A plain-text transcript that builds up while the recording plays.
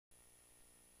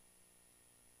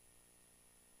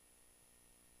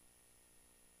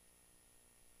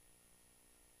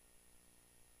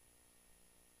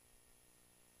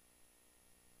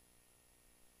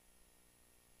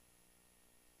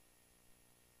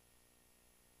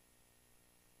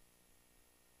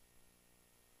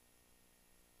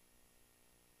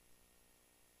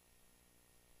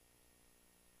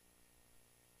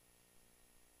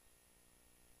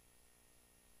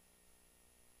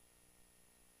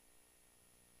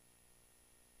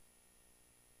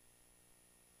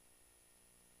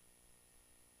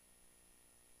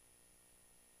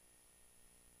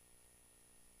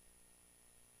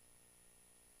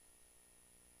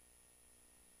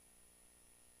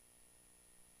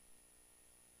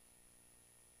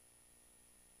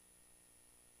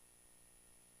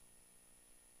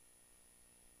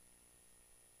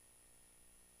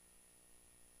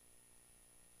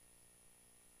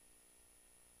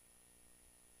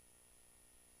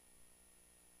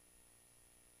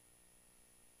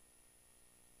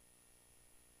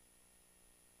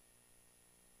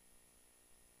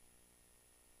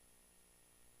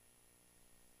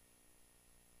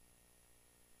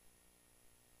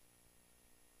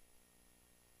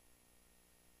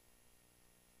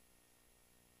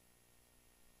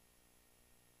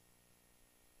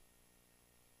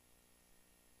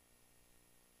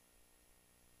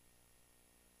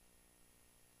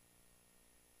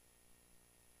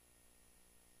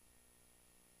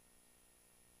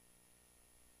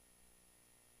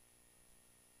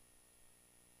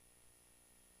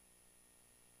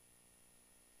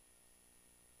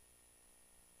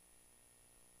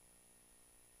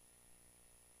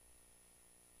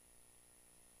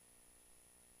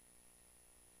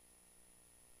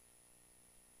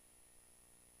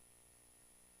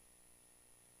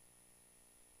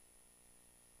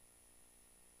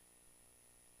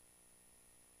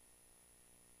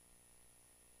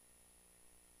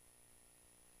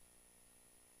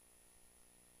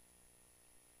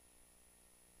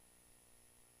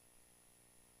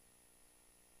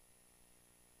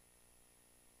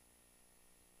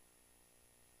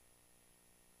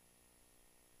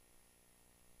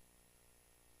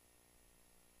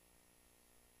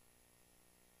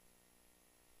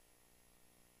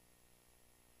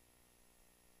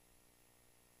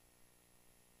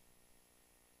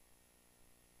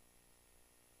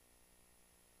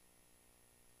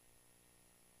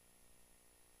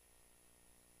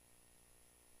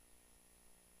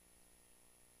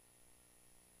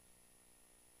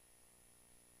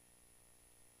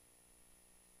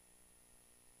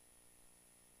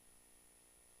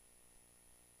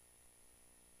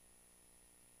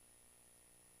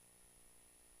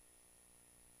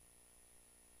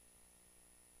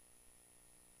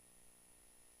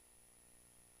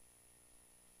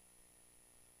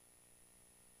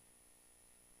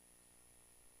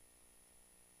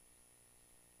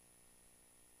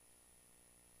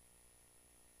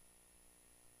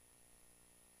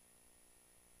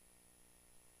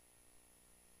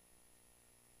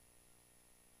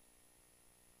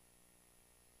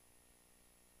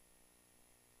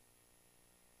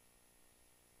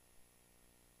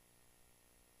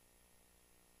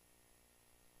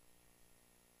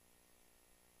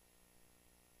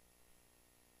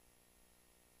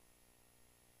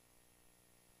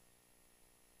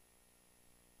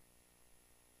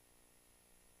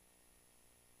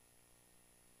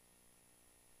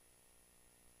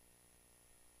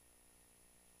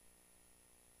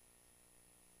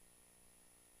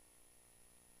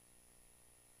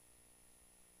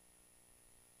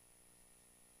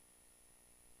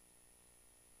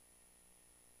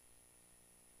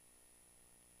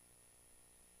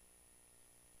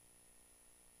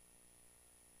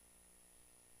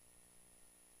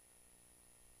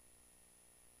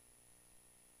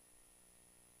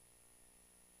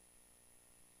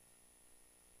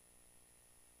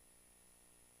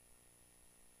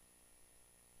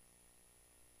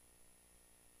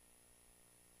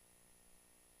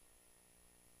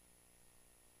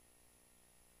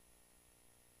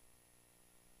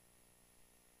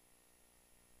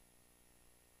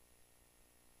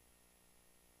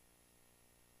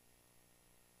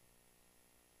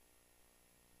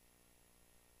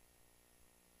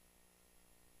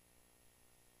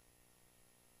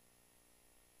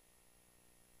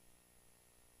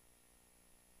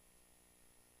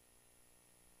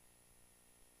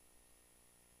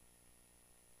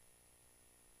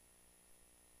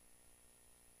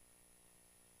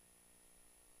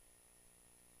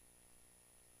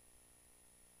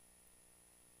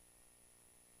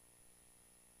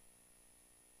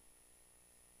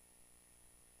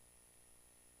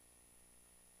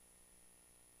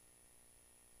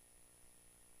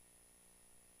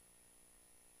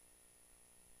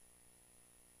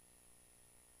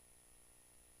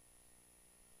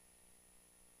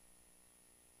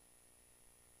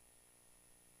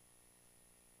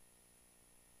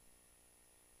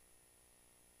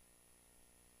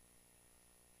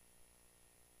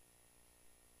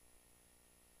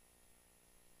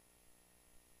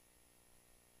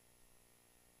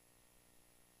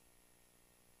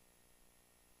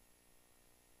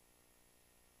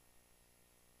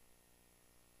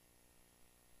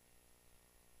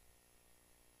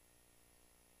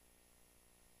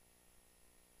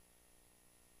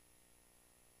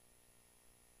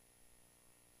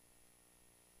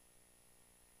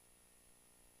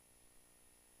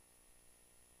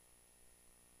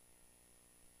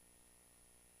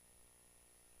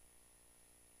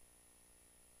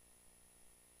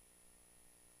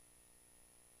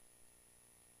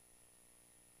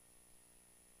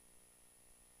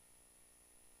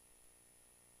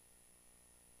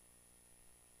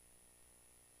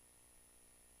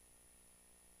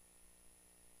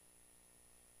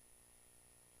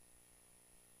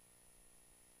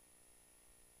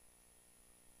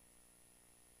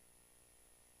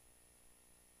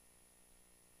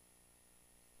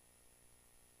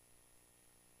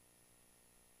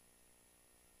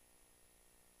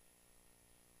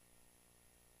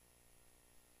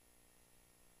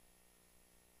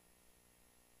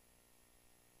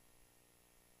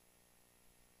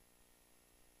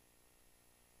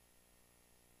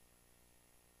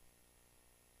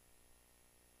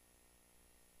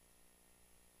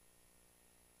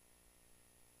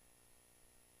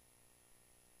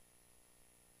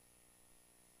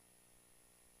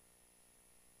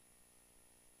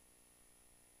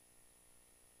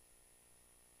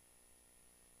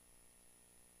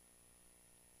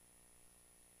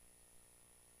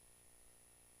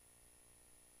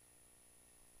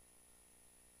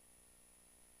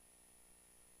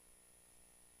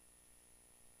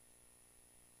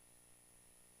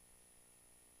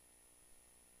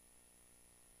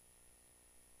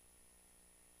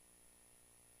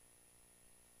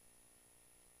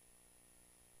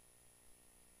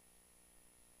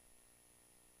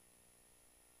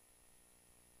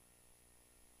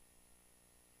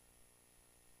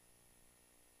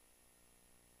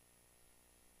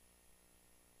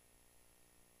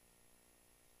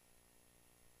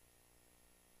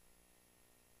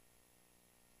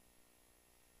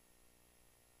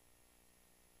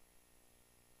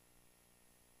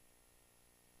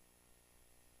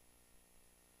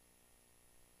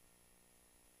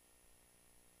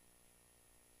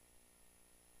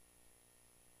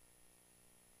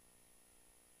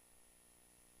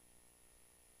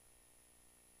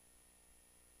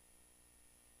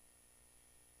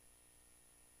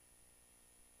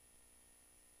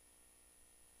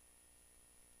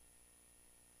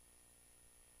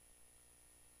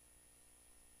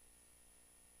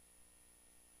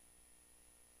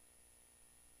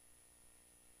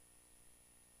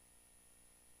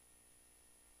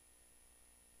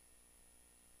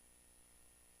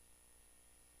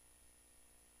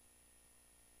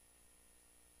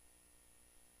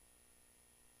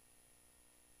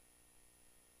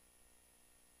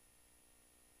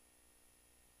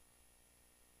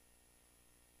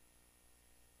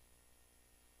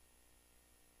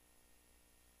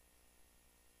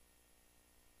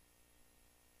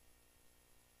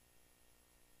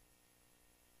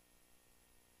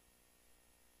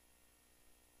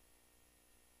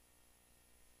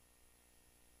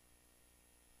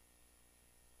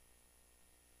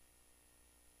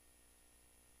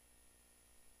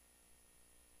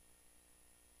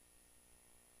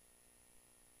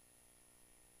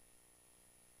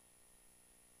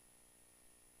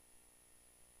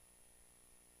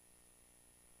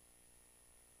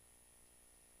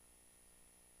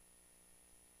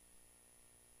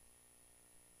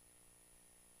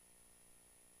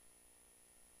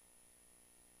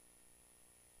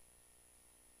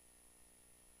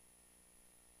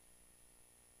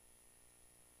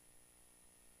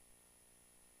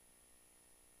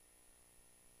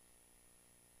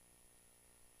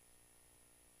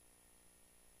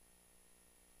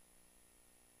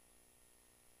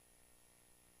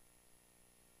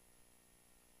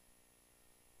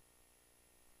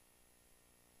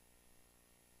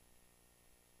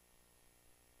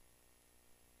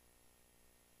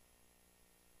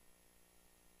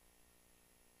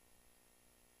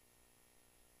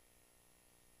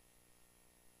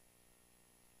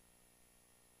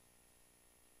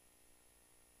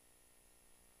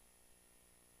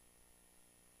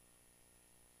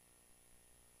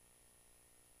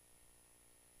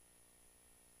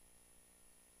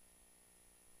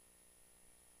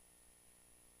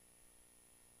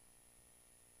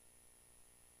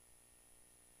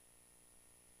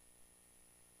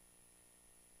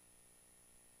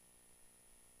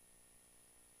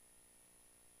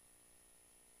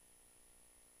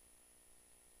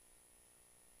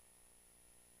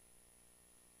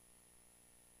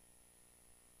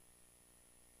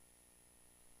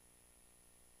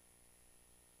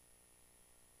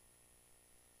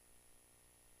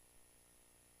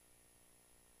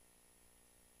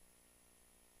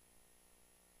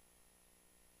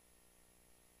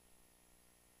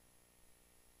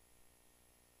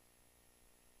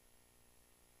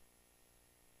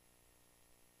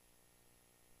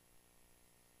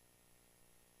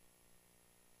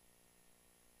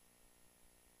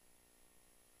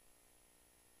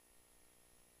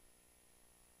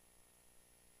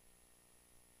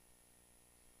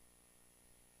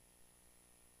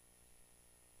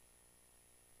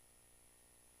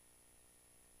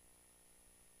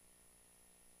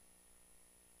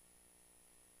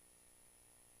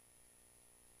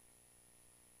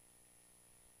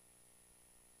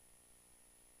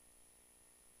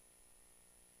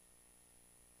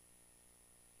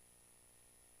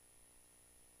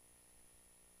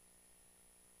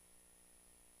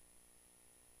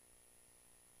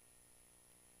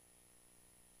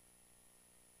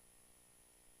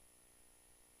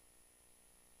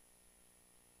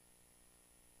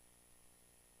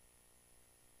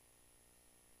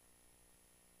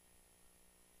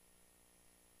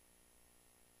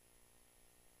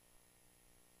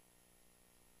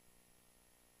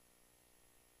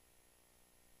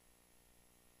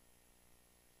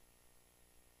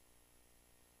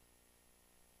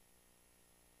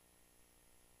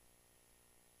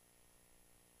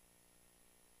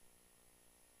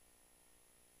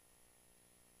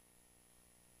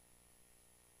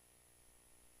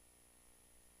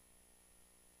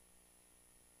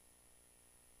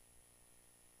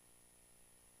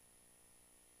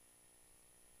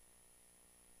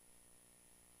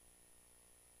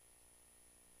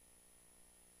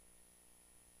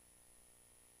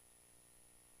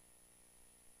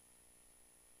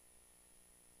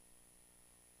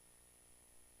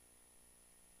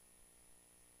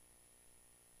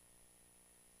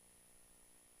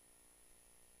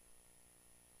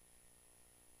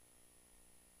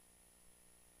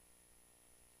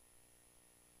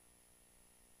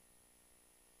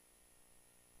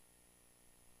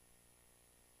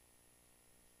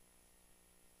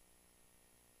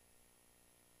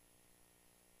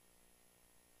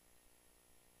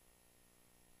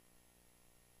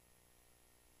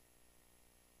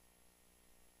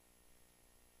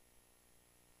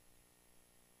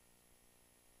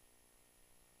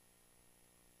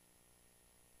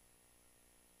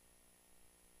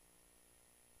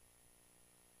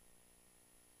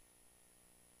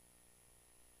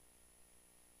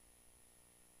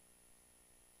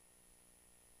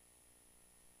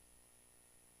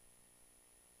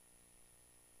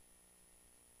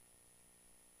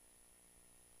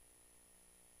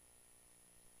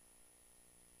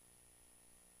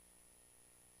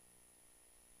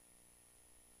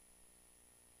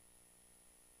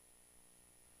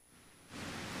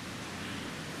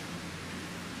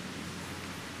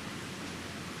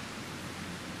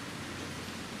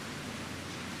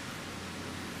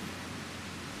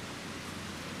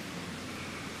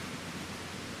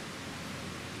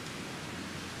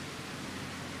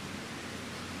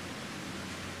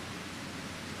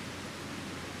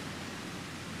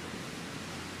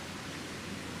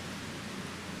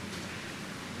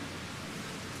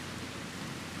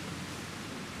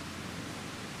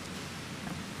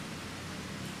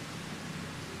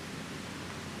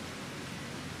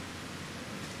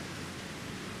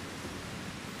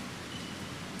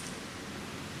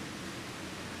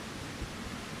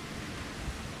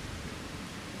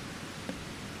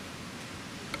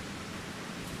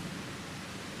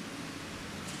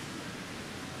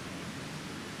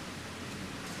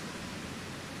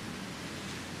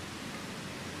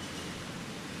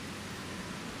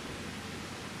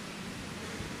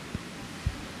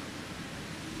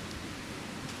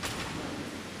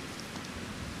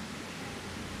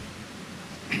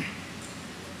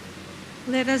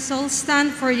Let us all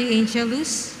stand for the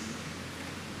Angelus.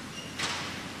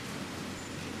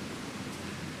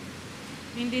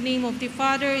 In the name of the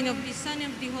Father, and of the Son,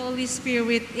 and of the Holy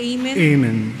Spirit. Amen.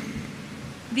 Amen.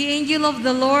 The angel of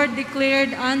the Lord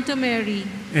declared unto Mary,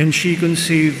 And she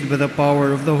conceived by the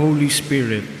power of the Holy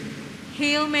Spirit.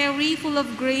 Hail Mary, full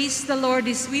of grace, the Lord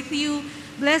is with you.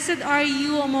 Blessed are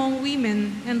you among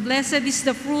women, and blessed is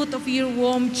the fruit of your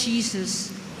womb,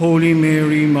 Jesus. Holy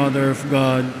Mary, Mother of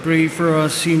God, pray for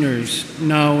us sinners,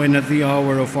 now and at the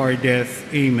hour of our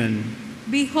death. Amen.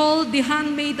 Behold the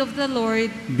handmaid of the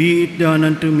Lord. Be it done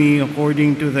unto me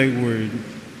according to thy word.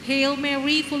 Hail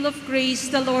Mary, full of grace,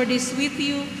 the Lord is with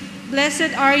you.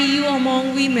 Blessed are you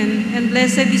among women, and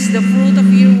blessed is the fruit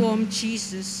of your womb,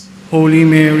 Jesus. Holy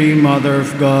Mary, Mother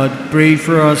of God, pray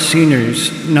for us sinners,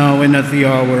 now and at the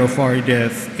hour of our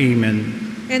death. Amen.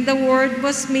 And the Word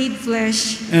was made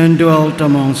flesh, and dwelt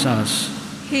amongst us.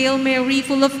 Hail Mary,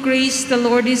 full of grace, the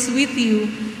Lord is with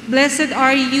you. Blessed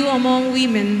are you among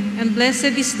women, and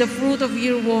blessed is the fruit of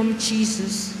your womb,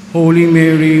 Jesus. Holy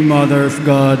Mary, Mother of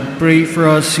God, pray for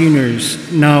us sinners,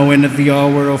 now and at the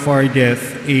hour of our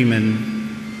death. Amen.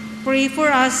 Pray for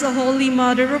us, O Holy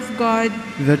Mother of God,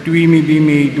 that we may be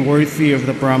made worthy of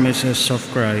the promises of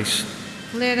Christ.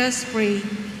 Let us pray.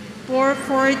 Pour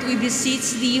forth, we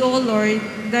beseech thee, O Lord,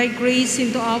 thy grace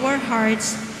into our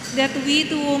hearts, that we,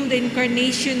 to whom the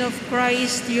incarnation of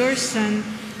Christ, your Son,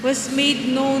 was made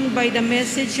known by the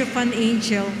message of an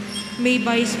angel, may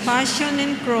by his passion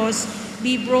and cross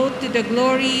be brought to the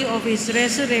glory of his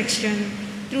resurrection,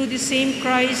 through the same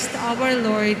Christ our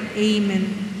Lord.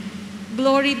 Amen.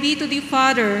 Glory be to the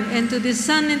Father, and to the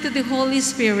Son, and to the Holy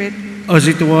Spirit, as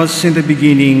it was in the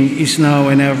beginning, is now,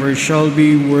 and ever shall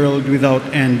be, world without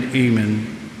end. Amen.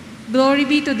 Glory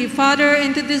be to the Father,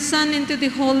 and to the Son, and to the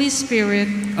Holy Spirit,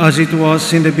 as it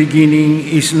was in the beginning,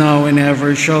 is now, and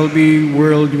ever shall be,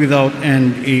 world without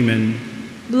end. Amen.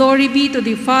 Glory be to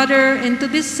the Father, and to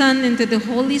the Son, and to the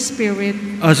Holy Spirit,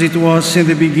 as it was in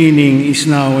the beginning, is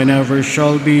now, and ever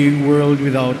shall be, world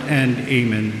without end.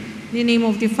 Amen. In the name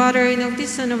of the Father, and of the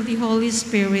Son, and of the Holy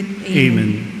Spirit. Amen.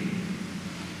 Amen.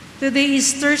 Today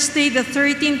is Thursday, the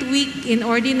 13th week in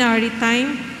Ordinary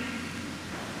Time.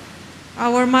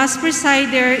 Our Mass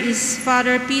presider is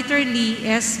Father Peter Lee,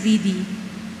 SVD.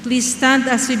 Please stand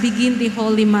as we begin the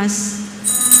Holy Mass.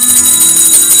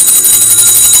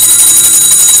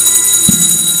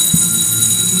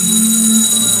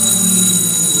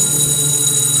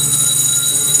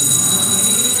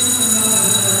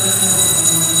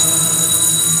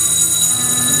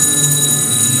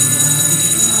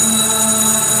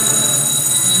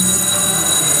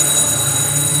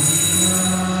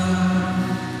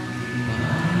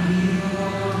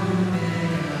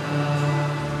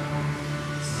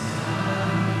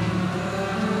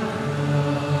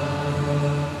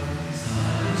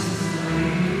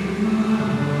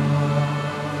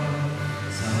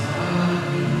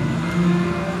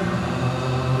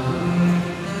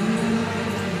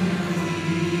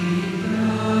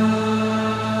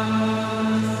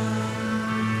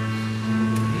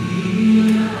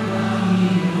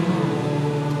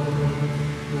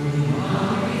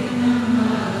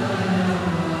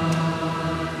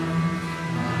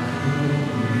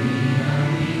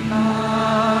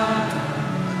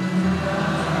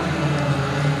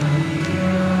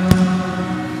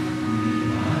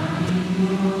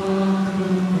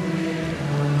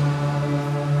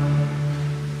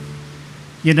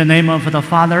 In the name of the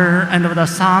Father, and of the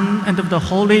Son, and of the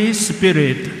Holy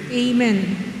Spirit.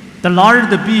 Amen. The Lord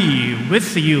be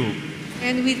with you.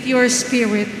 And with your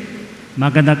spirit.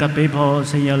 Magandang gabi po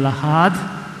sa inyo lahat.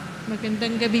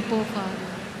 Magandang gabi po, Father.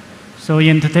 So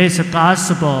in today's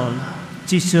Gospel,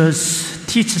 Jesus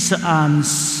teaches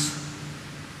us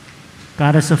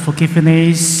God's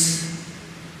forgiveness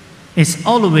is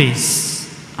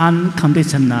always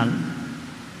unconditional.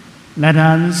 Let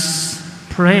us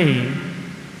pray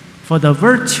for the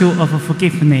virtue of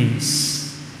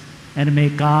forgiveness, and may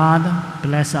God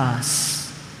bless us.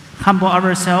 Humble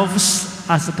ourselves,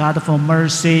 ask God for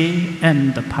mercy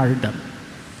and pardon.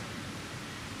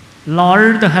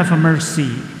 Lord, have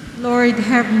mercy. Lord,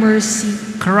 have mercy.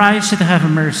 Christ, have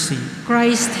mercy.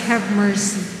 Christ, have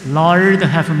mercy. Lord,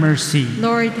 have mercy.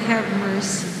 Lord, have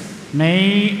mercy.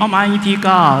 May Almighty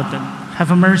God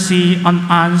have mercy on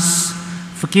us,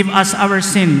 forgive us our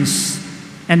sins,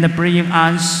 and bring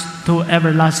us to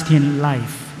everlasting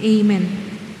life. Amen.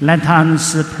 Let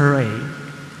us pray.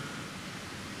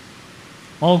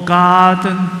 O God,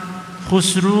 who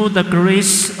through the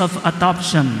grace of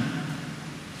adoption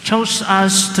chose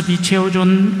us to be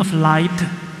children of light,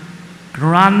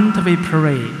 grant, we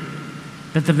pray,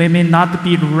 that we may not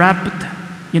be wrapped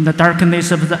in the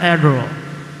darkness of the error,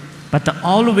 but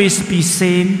always be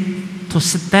seen to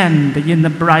stand in the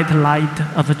bright light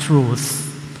of truth.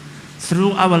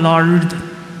 Through our Lord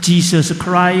Jesus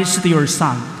Christ, your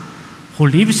Son, who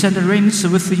lives and reigns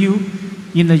with you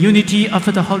in the unity of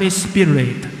the Holy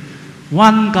Spirit,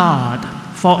 one God,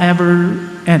 forever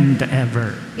and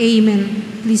ever. Amen.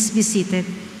 Please be seated.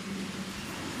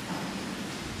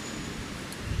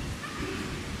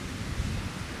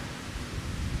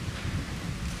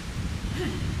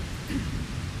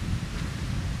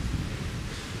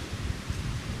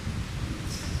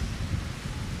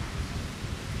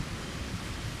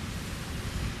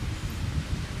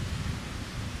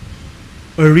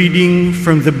 A reading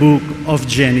from the book of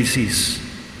Genesis.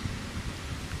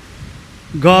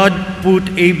 God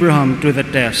put Abraham to the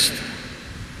test.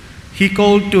 He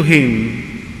called to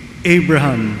him,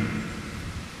 "Abraham."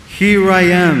 "Here I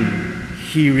am,"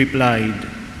 he replied.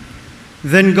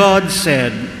 Then God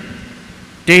said,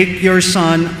 "Take your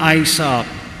son Isaac,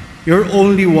 your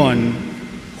only one,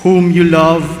 whom you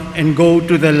love, and go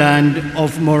to the land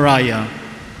of Moriah.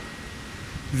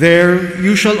 There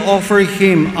you shall offer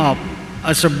him up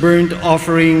as a burnt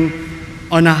offering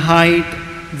on a height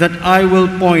that I will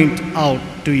point out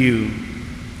to you."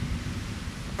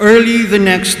 Early the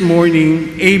next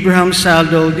morning, Abraham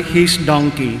saddled his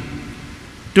donkey,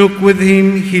 took with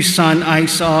him his son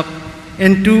Isaac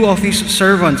and 2 of his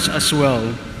servants as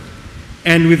well,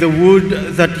 and with the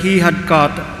wood that he had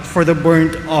cut for the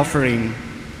burnt offering,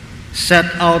 set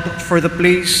out for the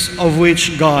place of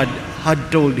which God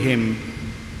had told him.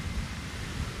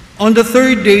 On the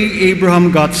 3rd day,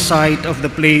 Abraham got sight of the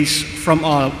place from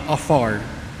afar.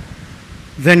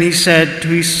 Then he said to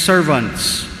his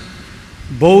servants,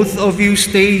 "Both of you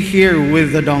stay here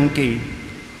with the donkey,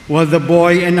 while the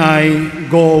boy and I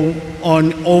go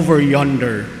on over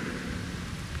yonder.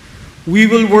 We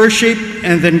will worship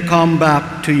and then come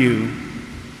back to you."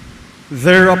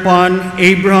 Thereupon,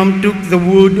 Abraham took the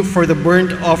wood for the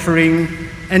burnt offering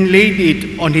and laid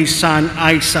it on his son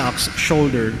Isaac's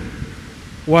shoulder,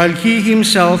 while he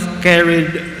himself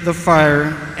carried the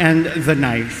fire and the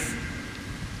knife.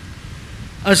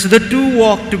 As the two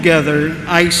walked together,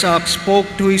 Isaac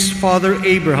spoke to his father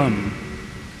Abraham.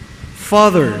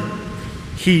 "Father,"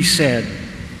 he said.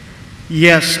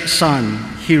 "Yes, son,"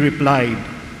 he replied.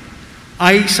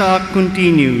 Isaac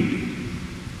continued,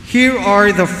 "Here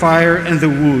are the fire and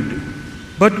the wood,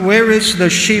 but where is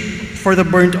the sheep for the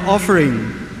burnt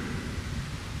offering?"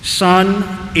 "Son,"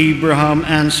 Abraham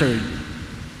answered,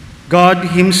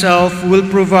 "God himself will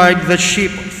provide the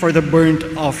sheep for the burnt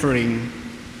offering."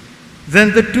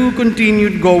 Then the two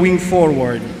continued going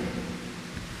forward.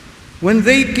 When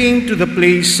they came to the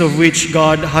place of which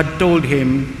God had told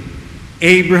him,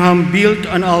 Abraham built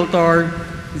an altar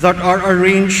that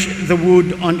arranged the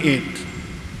wood on it.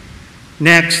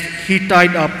 Next, he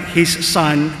tied up his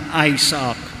son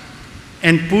Isaac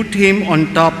and put him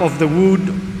on top of the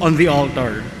wood on the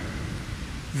altar.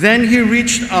 Then he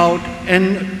reached out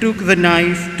and took the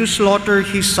knife to slaughter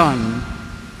his son.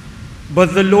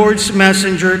 But the Lord's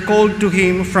messenger called to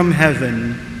him from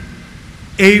heaven,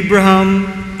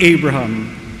 "Abraham,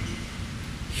 Abraham."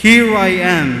 "Here I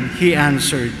am," he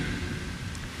answered.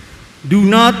 "Do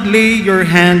not lay your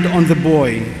hand on the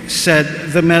boy,"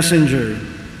 said the messenger.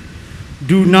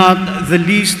 "Do not the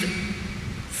least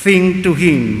thing to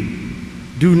him.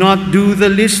 Do not do the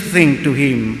least thing to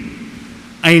him.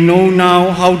 I know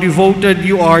now how devoted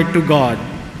you are to God,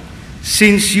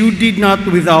 since you did not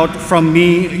withhold from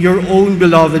me your own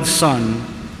beloved son."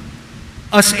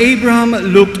 As Abraham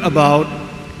looked about,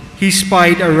 he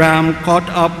spied a ram caught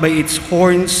up by its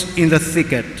horns in the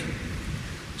thicket.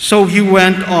 So he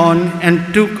went on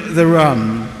and took the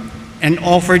ram and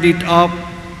offered it up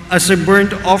as a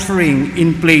burnt offering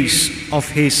in place of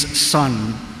his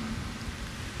son.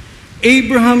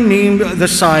 Abraham named the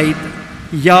site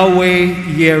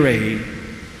Yahweh Yireh.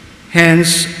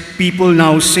 Hence, people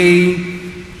now say,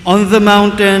 "On the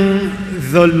mountain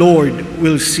the Lord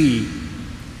will see."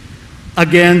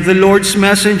 Again, the Lord's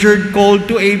messenger called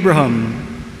to Abraham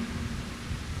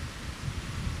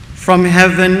from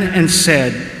heaven and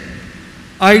said,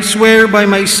 "I swear by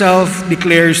myself,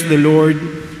 declares the Lord,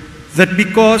 that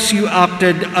because you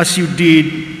acted as you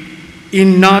did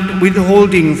in not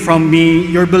withholding from me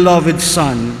your beloved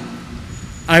son,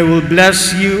 I will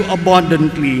bless you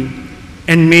abundantly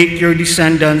and make your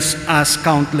descendants as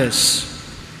countless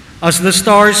as the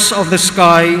stars of the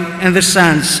sky and the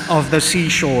sands of the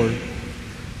seashore.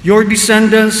 Your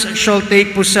descendants shall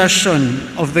take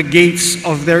possession of the gates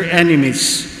of their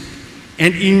enemies,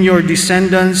 and in your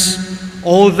descendants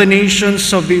all the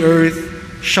nations of the earth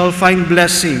shall find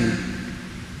blessing.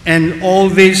 and all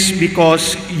this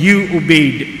because you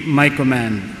obeyed my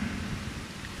command."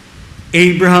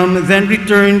 Abraham then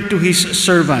returned to his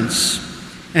servants,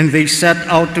 and they set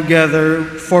out together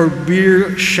for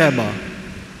Beersheba,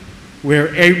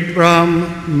 where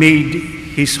Abraham made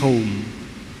his home.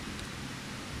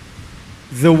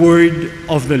 The word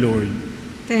of the Lord.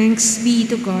 Thanks be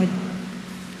to God.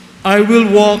 I will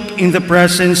walk in the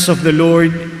presence of the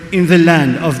Lord in the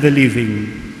land of the living.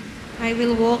 I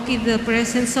will walk in the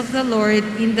presence of the Lord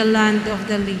in the land of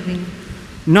the living.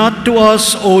 Not to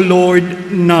us, O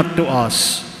Lord, not to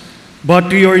us,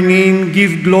 but to your name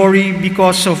give glory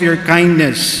because of your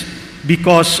kindness,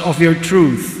 because of your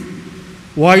truth.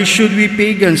 Why should we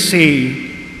pagans say,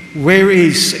 "Where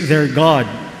is their God?"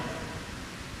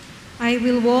 I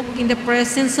will walk in the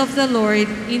presence of the Lord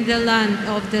in the land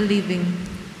of the living.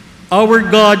 Our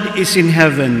God is in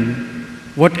heaven.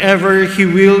 Whatever he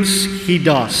wills, he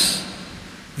does.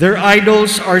 Their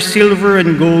idols are silver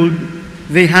and gold,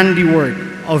 the handiwork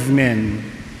of men.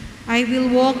 I will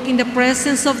walk in the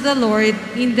presence of the Lord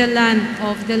in the land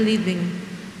of the living.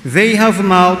 They have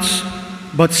mouths,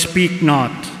 but speak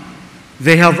not.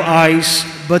 They have eyes,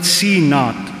 but see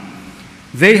not.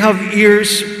 They have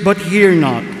ears, but hear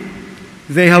not.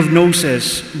 They have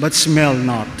noses, but smell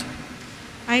not.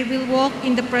 I will walk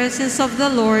in the presence of the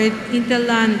Lord in the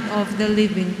land of the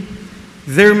living.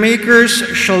 Their makers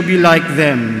shall be like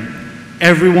them,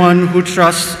 everyone who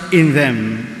trusts in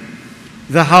them.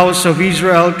 The house of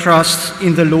Israel trusts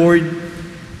in the Lord.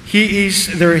 He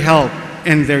is their help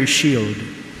and their shield.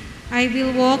 I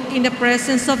will walk in the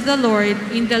presence of the Lord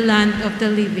in the land of the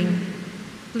living.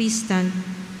 Please stand.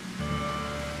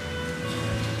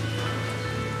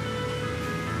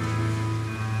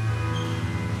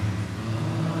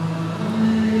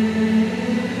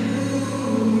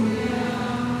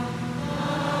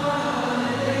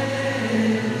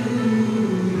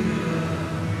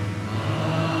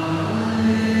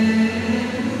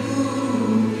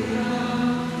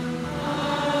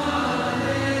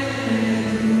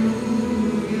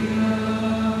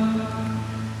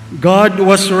 God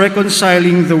was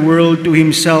reconciling the world to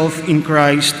himself in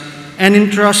Christ and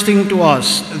entrusting to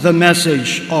us the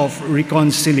message of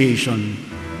reconciliation.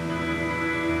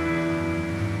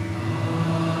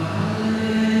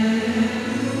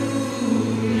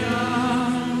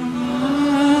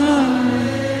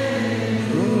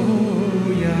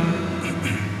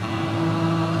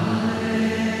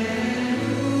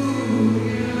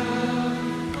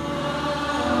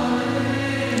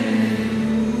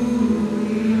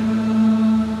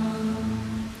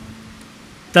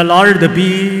 The Lord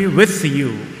be with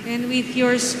you. And with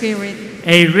your spirit.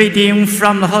 A reading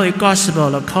from the Holy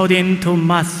Gospel according to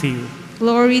Matthew.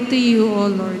 Glory to you, O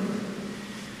Lord.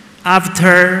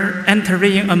 After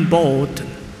entering on board,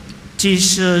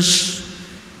 Jesus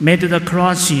made the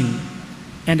crossing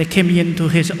and came into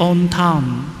his own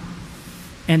town.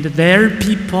 And there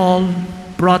people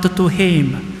brought to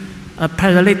him a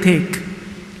paralytic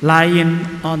lying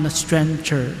on a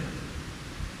stretcher.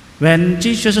 When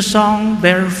Jesus saw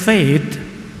their faith,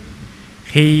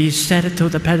 he said to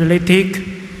the paralytic,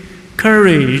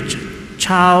 "Courage,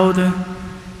 child,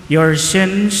 your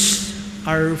sins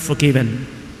are forgiven."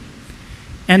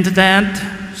 And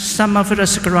that some of the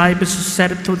scribes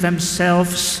said to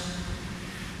themselves,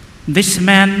 "This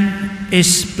man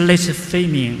is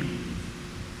blaspheming."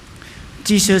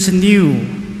 Jesus knew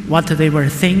what they were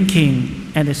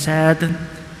thinking and said,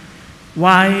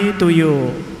 "Why do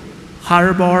you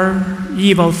harbor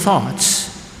evil thoughts?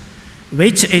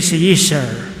 Which is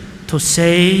easier, to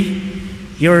say,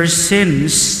 'Your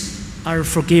sins are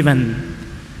forgiven,'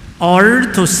 or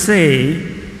to say,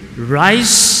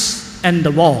 'Rise and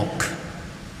walk'?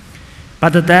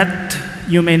 But that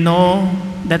you may know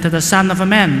that the Son of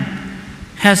Man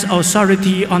has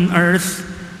authority on earth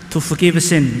to forgive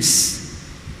sins."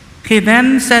 He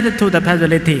then said to the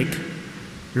paralytic,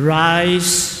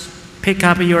 "Rise, pick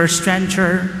up your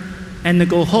stretcher, and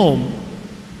go home."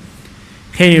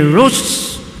 He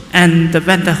rose and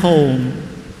went home.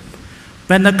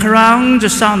 When the crowd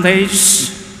saw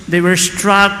this, they were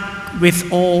struck with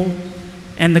awe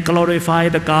and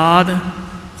glorified God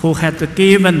who had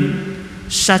given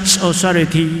such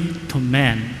authority to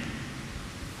men.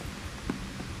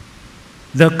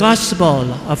 The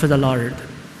Gospel of the Lord.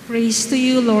 Praise to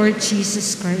you, Lord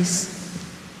Jesus Christ.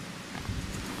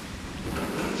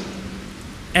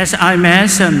 As I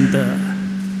mentioned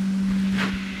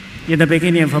in the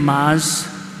beginning of Mass,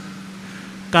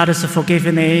 God's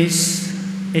forgiveness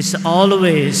is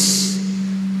always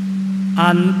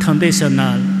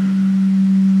unconditional.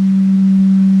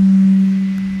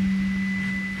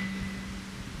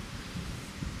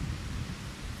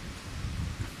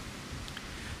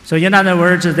 So in other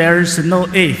words, there is no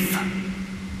if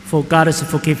for God's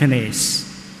forgiveness.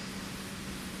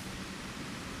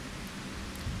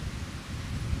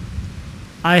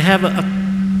 I have a...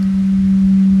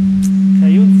 Can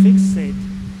you fix it?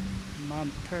 Mom,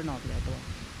 turn off that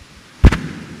one.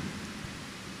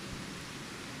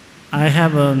 I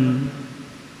have an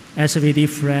SVD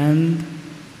friend,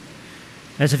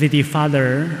 SVD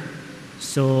father,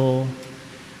 so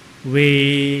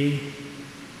we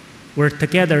were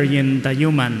together in the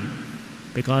human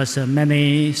because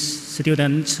many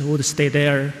students would stay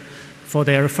there for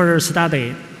their further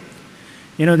study.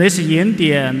 You know, this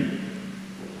Indian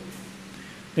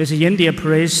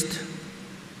priest,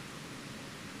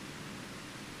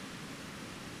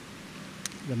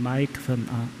 the microphone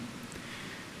on.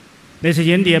 This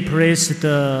Indian priest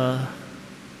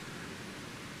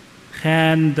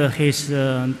had his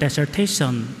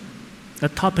dissertation. The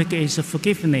topic is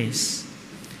forgiveness.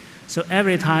 So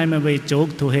every time we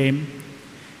joke to him,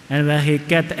 and when he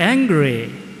get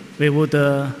angry, we would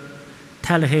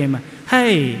tell him,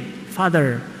 "Hey,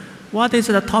 Father, what is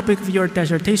the topic of your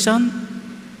dissertation?"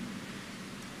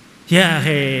 Yeah,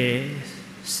 he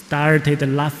started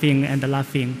laughing and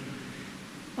laughing.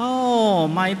 "Oh,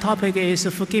 my topic is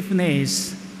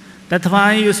forgiveness. That's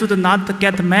why you should not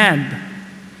get mad."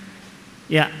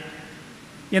 Yeah.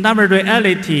 In our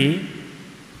reality,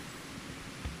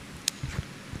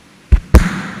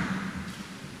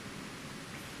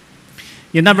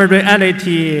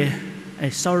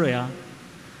 sorry,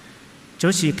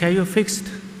 Joshi, can you fix it?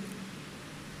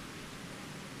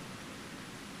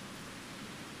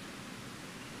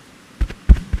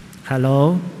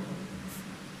 Hello?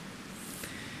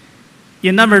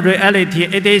 In our reality,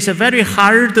 it is very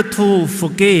hard to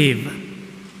forgive.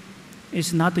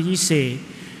 It's not easy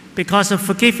because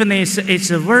forgiveness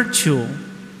is a virtue,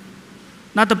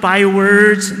 not by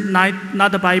words,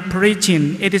 not by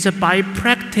preaching. It is by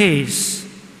practice.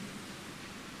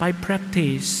 By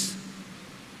practice.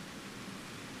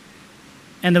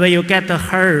 And when you get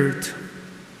hurt,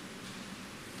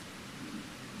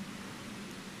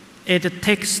 it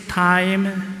takes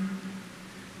time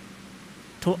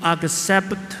to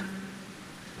accept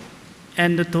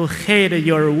and to heal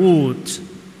your wounds.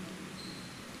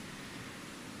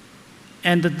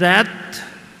 And that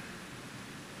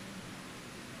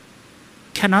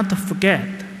cannot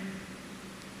forget.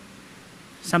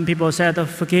 Some people said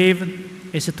forgive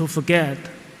is to forget.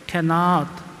 Cannot.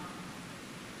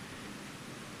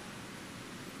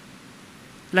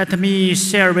 Let me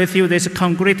share with you this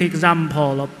concrete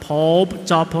example of Pope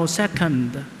John Paul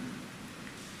II.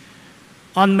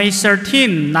 On May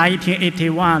 13,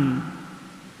 1981,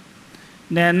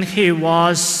 then he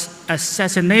was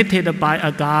assassinated by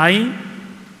a guy.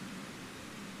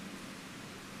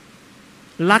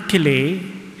 Luckily,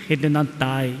 he did not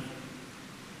die.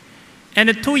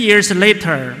 And 2 years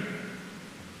later,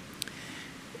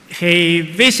 he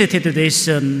visited this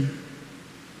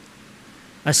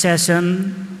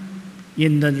assassin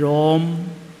in the Rome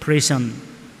prison.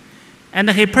 And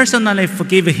he personally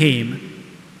forgave him.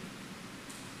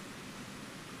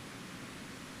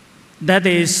 That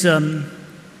is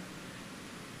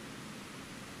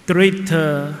great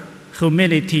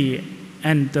humility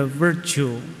and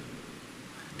virtue.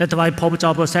 That's why Pope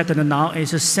John Paul II now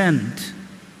is a saint.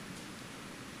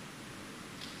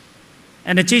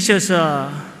 And Jesus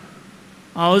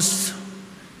also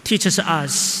teaches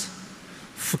us,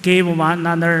 forgive one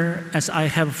another as I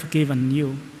have forgiven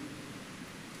you.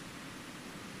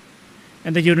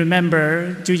 And you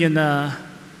remember during the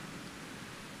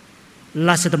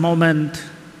last moment,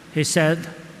 he said,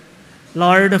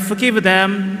 "Lord, forgive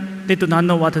them. They do not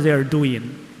know what they are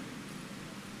doing."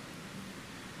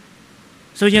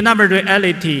 So in our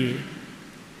reality,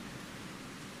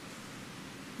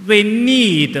 we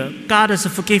need God's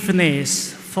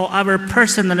forgiveness for our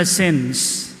personal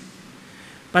sins,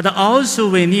 but also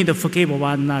we need to forgive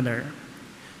one another.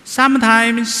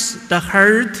 Sometimes the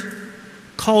hurt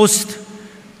caused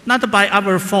not by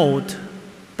our fault,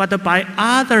 but by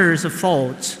others'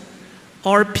 fault,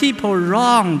 or people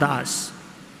wronged us,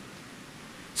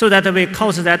 so that we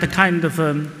cause that kind of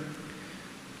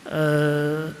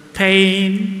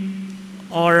pain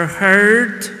or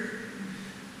hurt.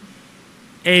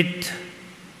 It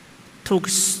took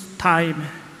time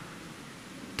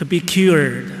to be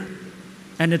cured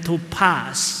and to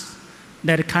pass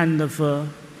that kind of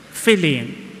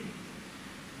feeling.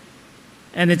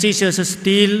 And Jesus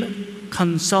still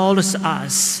consoles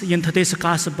us in today's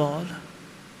gospel.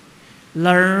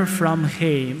 Learn from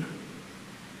him,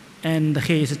 and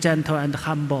he is gentle and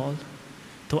humble,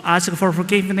 to ask for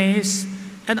forgiveness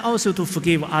and also to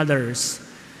forgive others.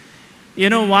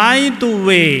 Why do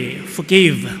we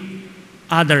forgive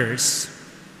others?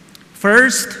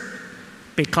 First,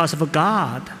 because of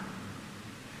God.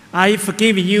 I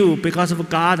forgive you because of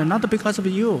God, not because of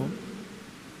you.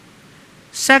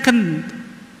 Second,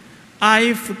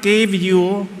 I forgive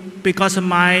you because of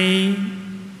my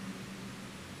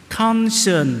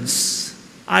conscience.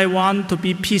 I want to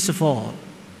be peaceful.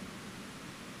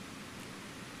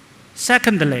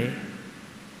 Secondly,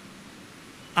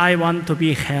 I want to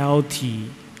be healthy.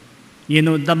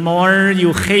 The more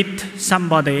you hate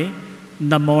somebody,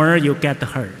 the more you get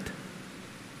hurt.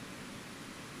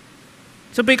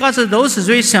 So because of those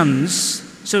reasons,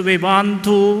 so we want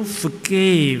to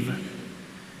forgive.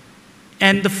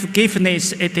 And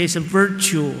forgiveness, it is a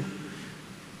virtue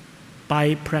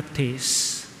by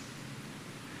practice.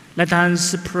 Let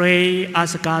us pray,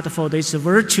 ask God for this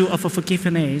virtue of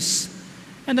forgiveness.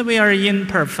 And we are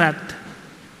imperfect.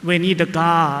 We need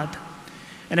God.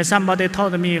 And somebody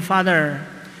told me, Father,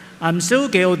 I'm so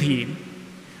guilty.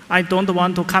 I don't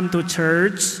want to come to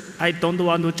church. I don't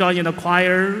want to join the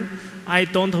choir. I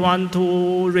don't want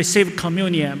to receive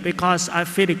communion because I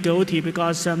feel guilty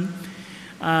because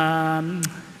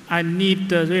I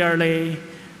need really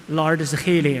Lord's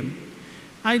healing.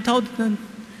 I told them,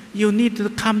 you need to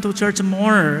come to church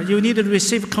more. You need to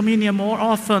receive communion more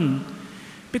often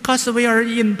because we are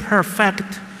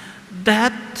imperfect.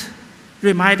 That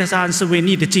reminds us we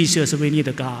need Jesus, we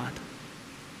need God.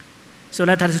 So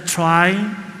let us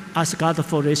try, ask God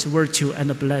for this virtue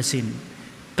and blessing.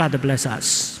 God bless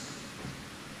us.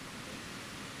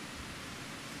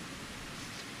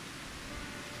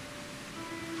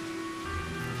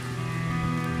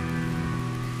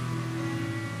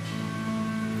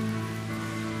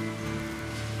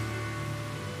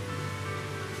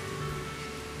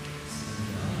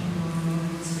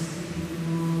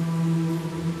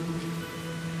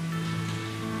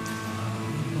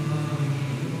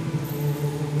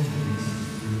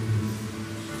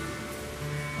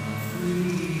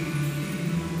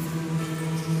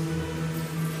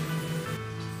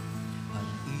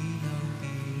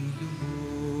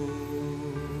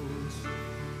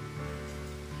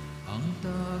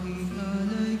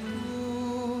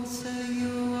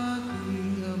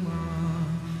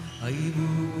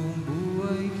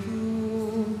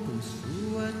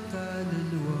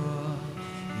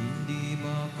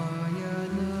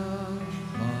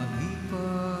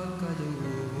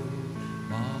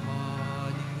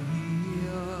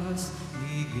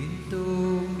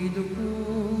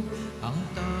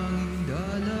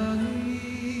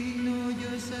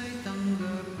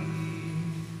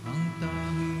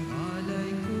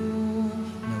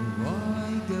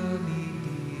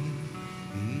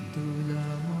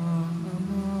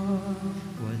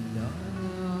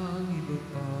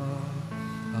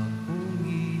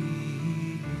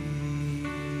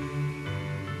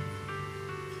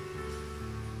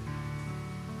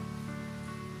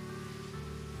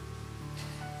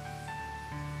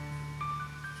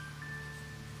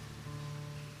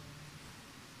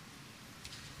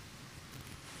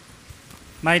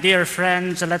 My dear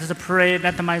friends, let us pray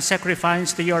that my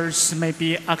sacrifice to yours may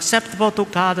be acceptable to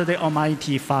God, the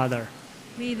Almighty Father.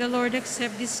 May the Lord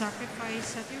accept this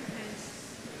sacrifice at your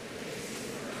hands.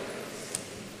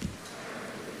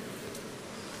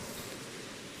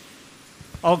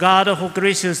 O God, who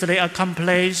graciously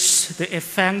accomplish the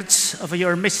effects of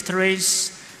your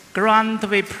mysteries, grant,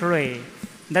 we pray,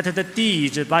 that the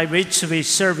deeds by which we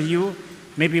serve you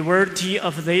may be worthy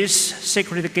of these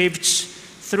sacred gifts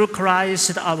through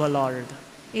Christ our Lord.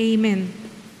 Amen.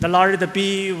 The Lord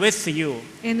be with you.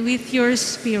 And with your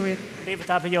spirit. Lift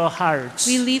up your hearts.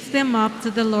 We lift them up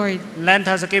to the Lord. Let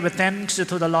us give thanks to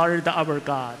the Lord our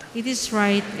God. It is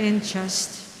right and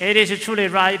just. It is truly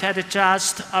right and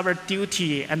just, our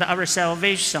duty and our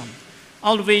salvation,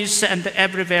 always and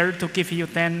everywhere to give you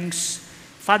thanks.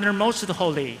 Father most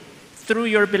holy, through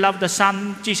your beloved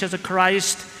Son, Jesus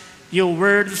Christ, your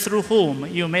word through whom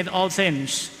you made all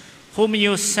things, whom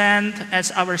you sent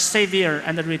as our Savior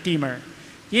and Redeemer,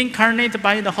 incarnate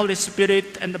by the Holy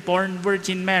Spirit and born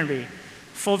Virgin Mary,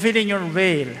 fulfilling your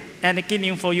will and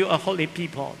gaining for you a holy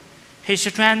people. He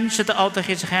stretched out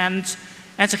his hands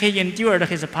as he endured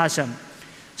his passion,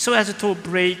 so as to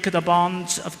break the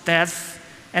bonds of death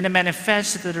and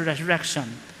manifest the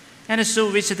resurrection. And so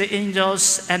with the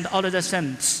angels and all the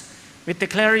saints, we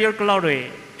declare your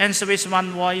glory, and so with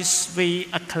one voice we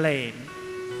acclaim.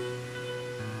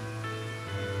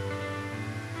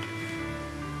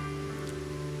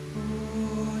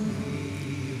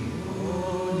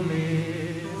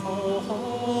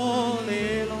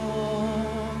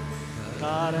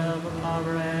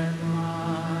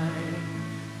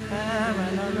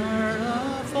 Heaven and earth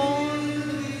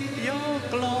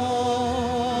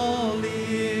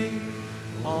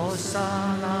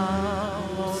Hosanna,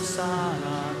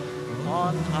 Hosanna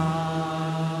on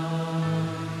high.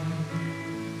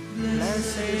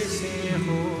 Blessed is he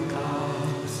who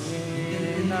comes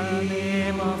in the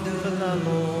name of the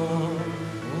Lord.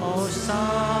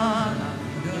 Hosanna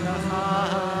in the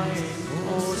high,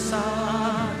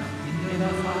 Hosanna in the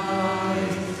high,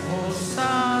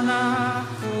 Hosanna,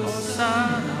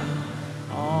 Hosanna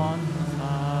on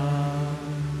high.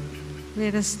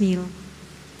 Let us kneel.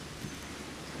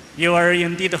 You are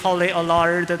indeed holy, O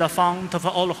Lord, the fount of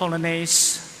all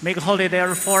holiness. Make holy,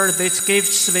 therefore, these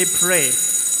gifts, we pray,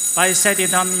 by setting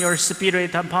down your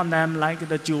Spirit upon them like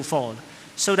the dewfall,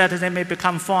 so that they may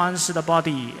become for us the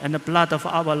body and the blood of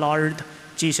our Lord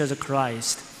Jesus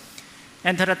Christ.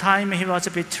 And at the time he was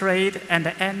betrayed and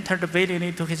entered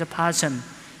willingly to his passion,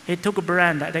 he took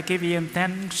bread and giving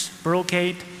thanks, broke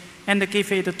it, and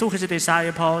gave it to his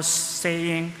disciples,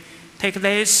 saying, "Take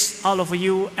this, all of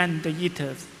you, and eat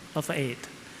of it.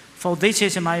 For this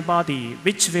is my body,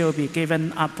 which will be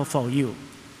given up for you."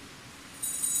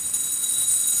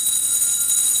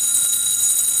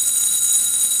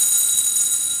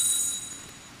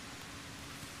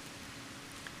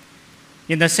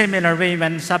 In the similar way,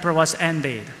 when supper was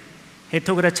ended, he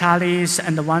took the chalice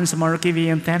and once more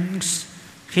giving thanks,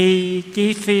 he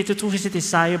gave it to his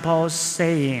disciples,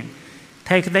 saying,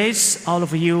 "Take this, all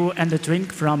of you, and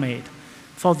drink from it.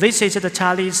 For this is the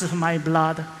chalice of my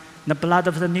blood, the blood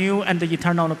of the new and the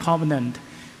eternal covenant,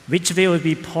 which will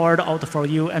be poured out for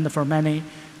you and for many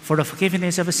for the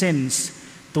forgiveness of sins.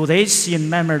 Do this in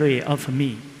memory of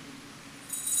me."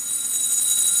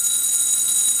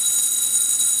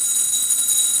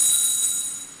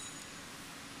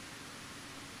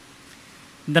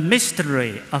 The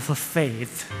mystery of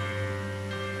faith.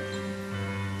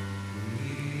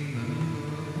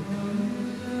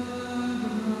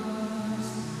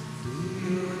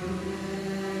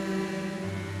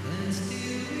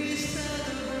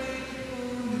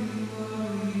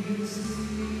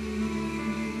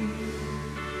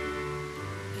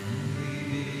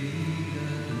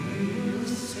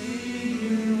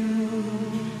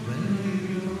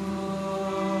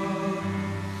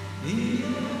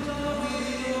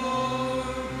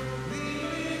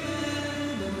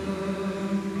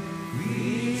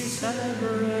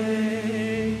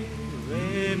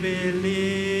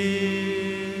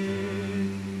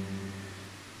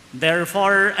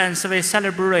 Therefore, as we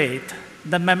celebrate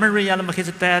the memorial of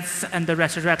his death and the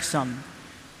resurrection,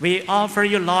 we offer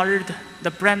you, Lord,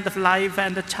 the bread of life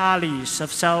and the chalice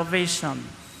of salvation,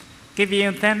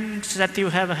 giving thanks that you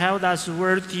have held us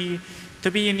worthy to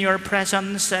be in your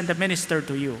presence and minister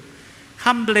to you.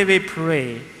 Humbly we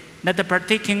pray that the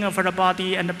partaking of the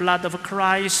body and the blood of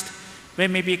Christ, we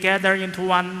may be gathered into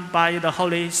one by the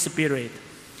Holy Spirit.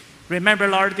 Remember,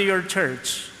 Lord, your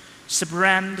church,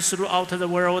 spread throughout the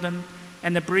world,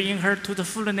 and bring her to the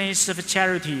fullness of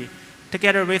charity,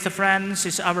 together with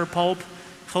Francis, our Pope,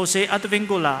 Jose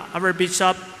Advingula, our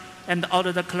Bishop, and all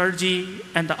of the clergy,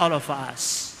 and all of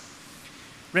us.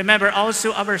 Remember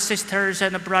also our sisters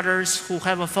and brothers who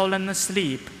have fallen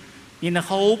asleep in the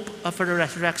hope of the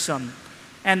resurrection,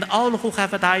 and all who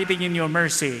have died in your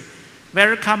mercy.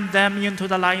 Welcome them into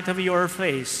the light of your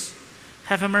face.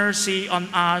 Have mercy on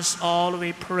us all,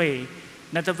 we pray,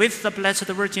 that with the Blessed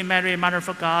Virgin Mary, Mother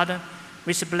of God,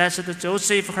 with Blessed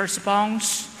Joseph, her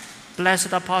spouse,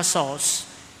 blessed apostles,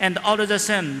 and all the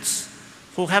saints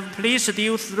who have pleased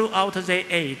you throughout the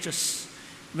ages,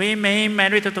 we may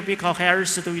merit to be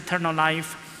co-heirs to eternal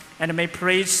life, and may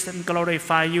praise and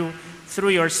glorify you through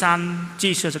your Son,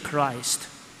 Jesus Christ.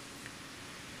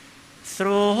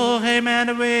 Through him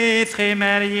and with him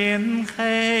and in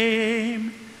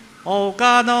him, O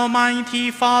God,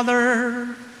 Almighty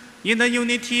Father, in the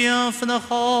unity of the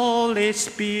Holy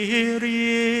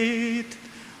Spirit,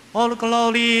 all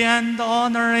glory and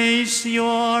honor is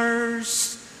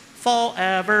yours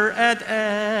forever and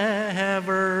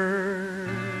ever.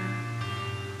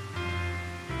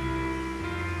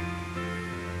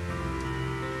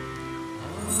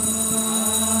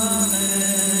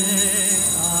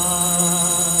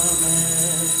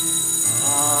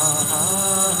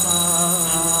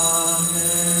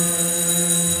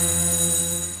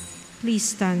 Please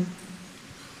stand.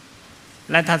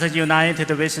 Let us unite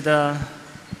with the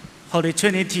Holy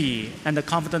Trinity and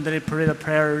confidently pray the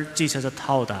prayer Jesus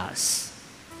taught us.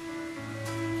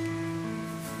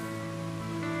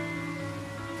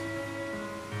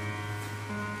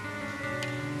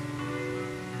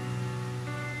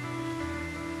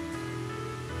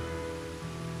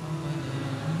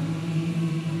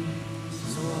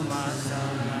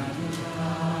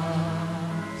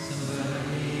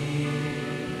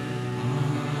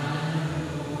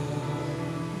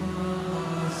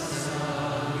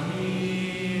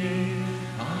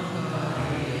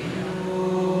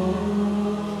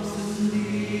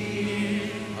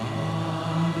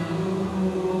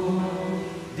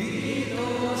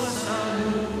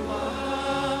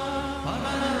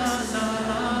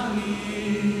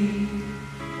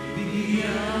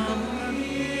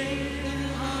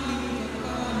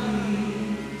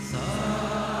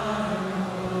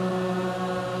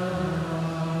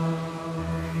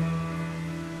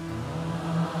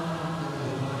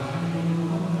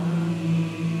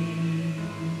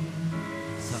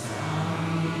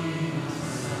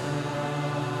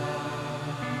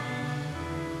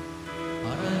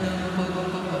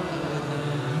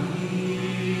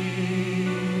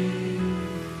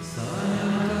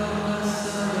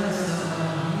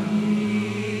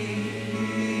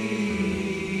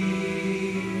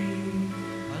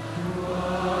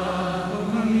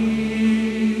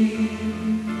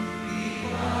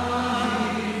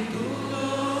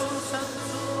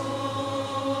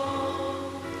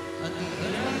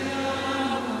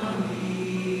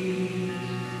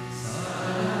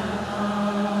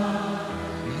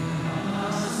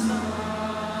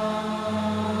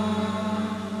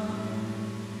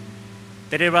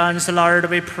 Deliver us, Lord,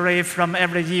 we pray, from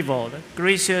every evil.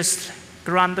 Graciously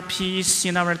grant peace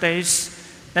in our days,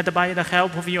 that by the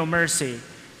help of your mercy,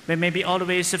 we may be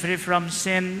always free from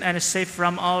sin and safe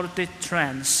from all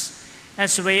distress,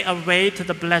 as we await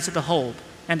the blessed hope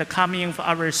and the coming of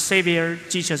our Savior,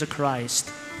 Jesus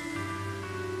Christ.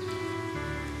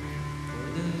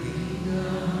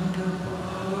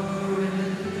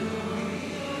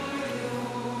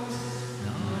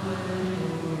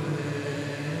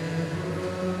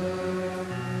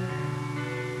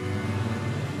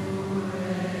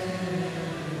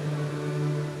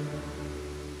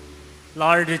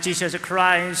 Lord Jesus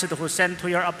Christ, who sent to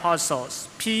your apostles,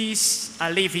 peace I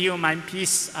leave you, my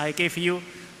peace I give you.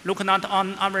 Look not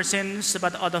on our sins,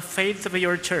 but on the faith of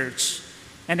your church,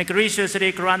 and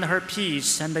graciously grant her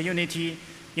peace and unity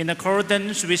in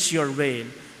accordance with your will,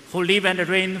 who live and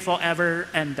reign forever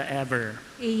and ever.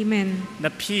 Amen.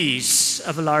 The peace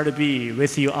of the Lord be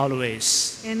with you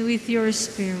always. And with your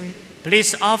spirit.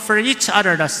 Please offer each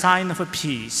other the sign of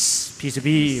peace. Peace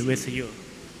be with you.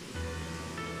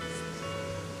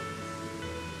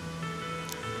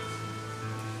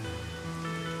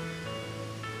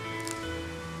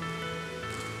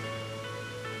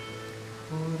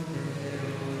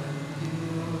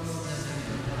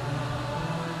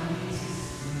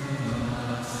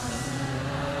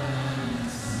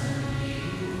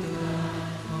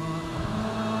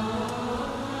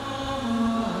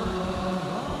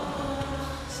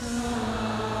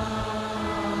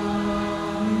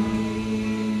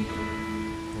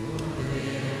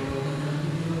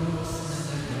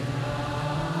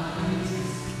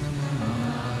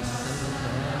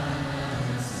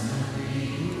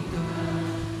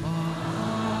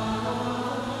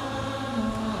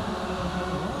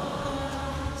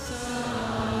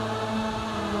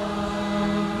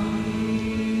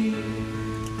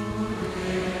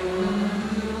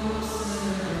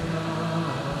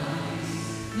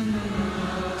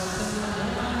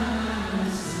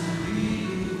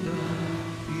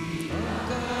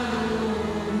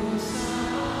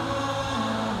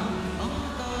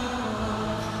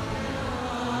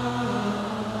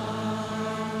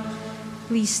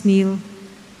 Please kneel.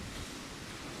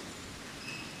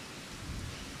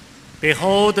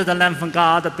 Behold the Lamb of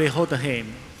God, behold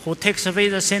him, who takes away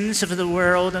the sins of the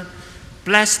world.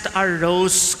 Blessed are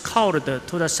those called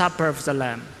to the supper of the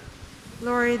Lamb.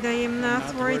 Lord, I am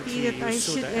not worthy that I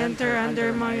should enter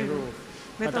under my roof,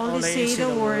 but only say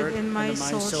the word, and my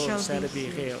soul shall be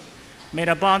healed. May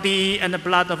the body and the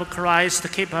blood of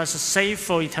Christ keep us safe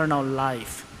for eternal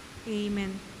life.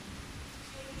 Amen.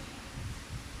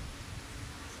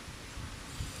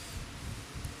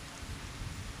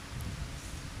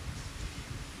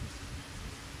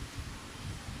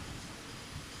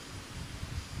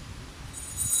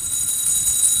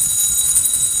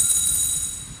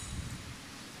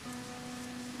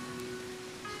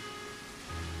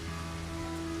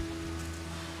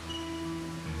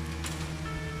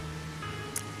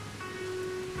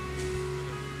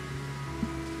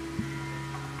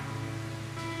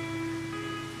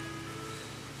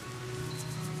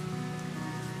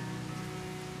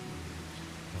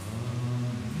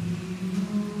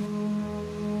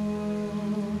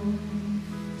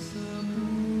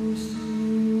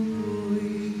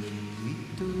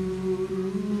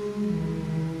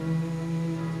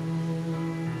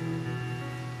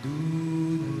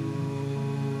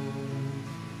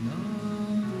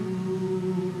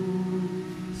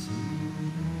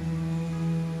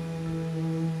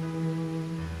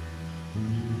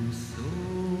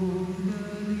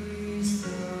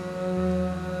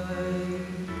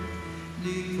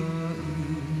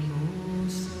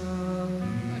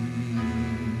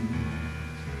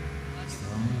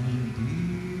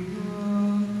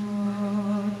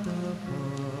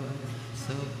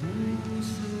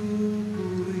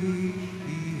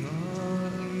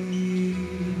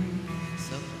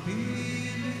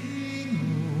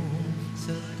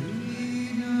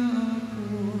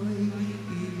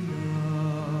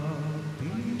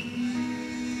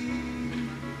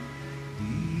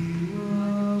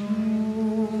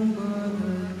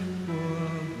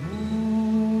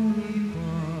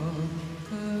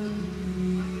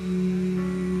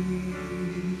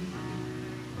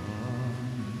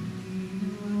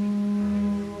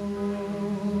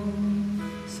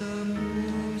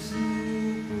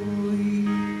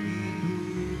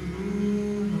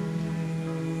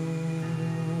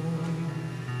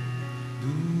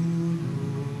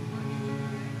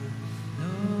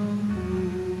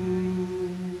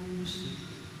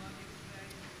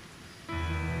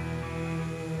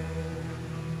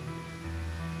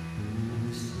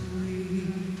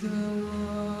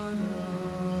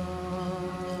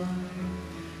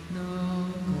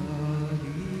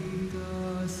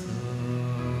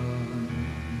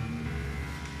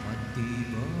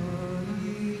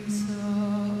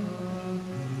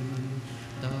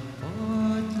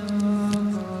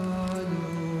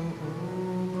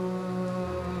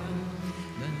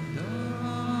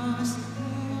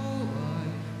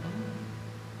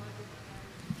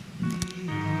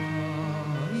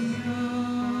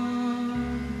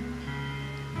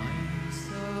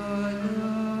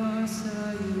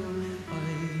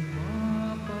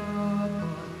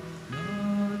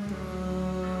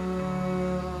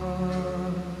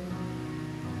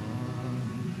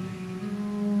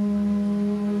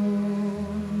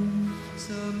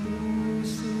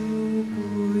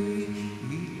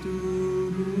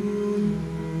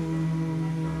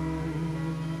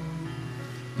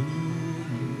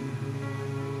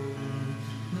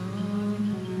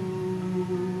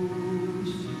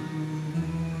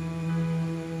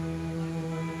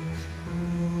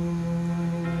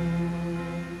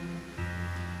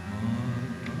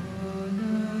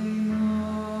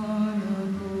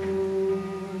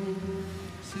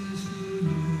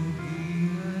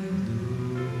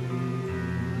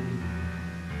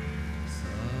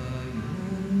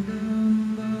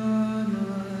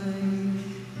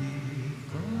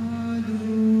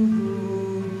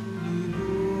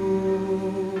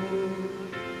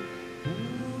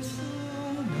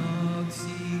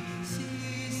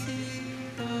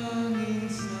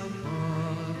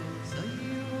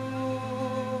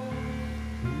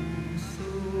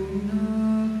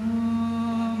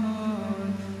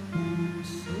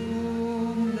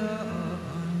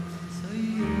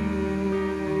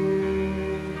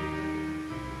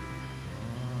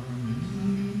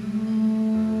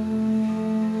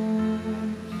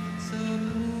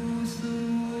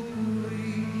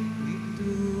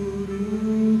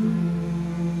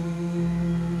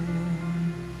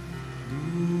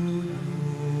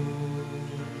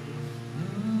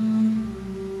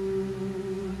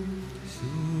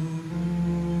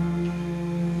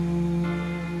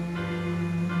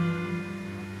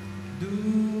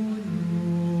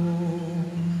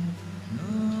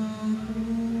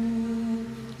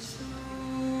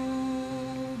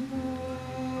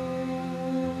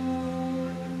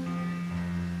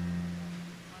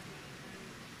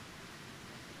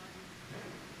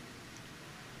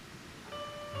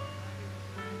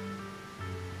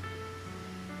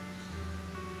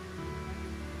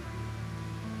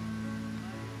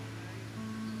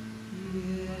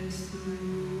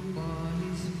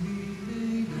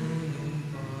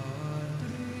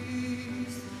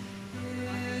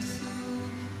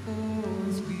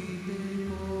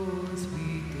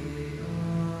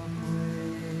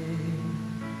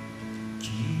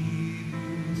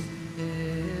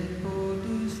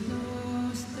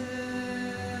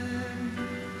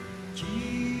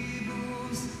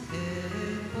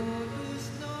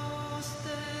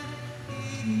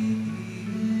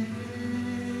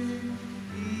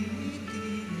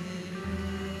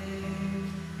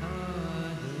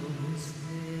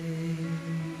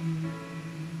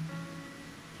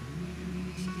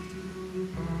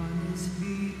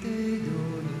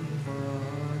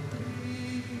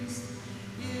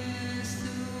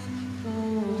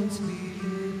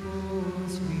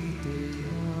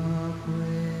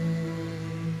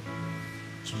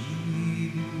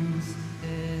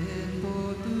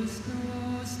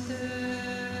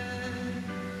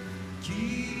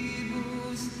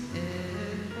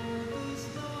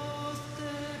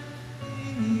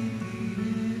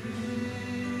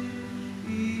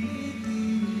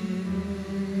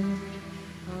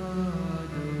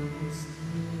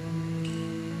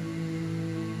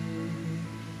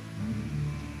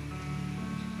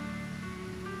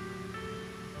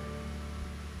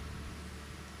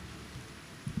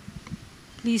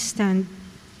 Please stand.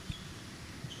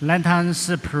 Let us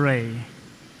pray.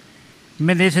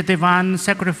 May this divine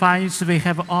sacrifice we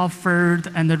have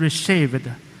offered and received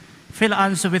fill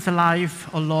us with life,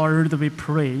 O Lord, we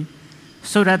pray,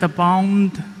 so that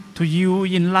bound to you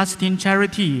in lasting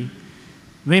charity,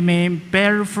 we may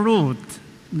bear fruit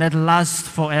that lasts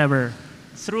forever.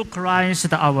 Through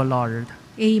Christ our Lord.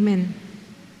 Amen.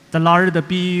 The Lord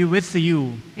be with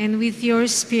you. And with your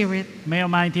spirit. May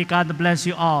Almighty God bless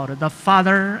you all, the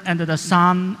Father, and the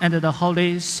Son, and the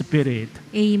Holy Spirit.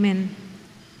 Amen.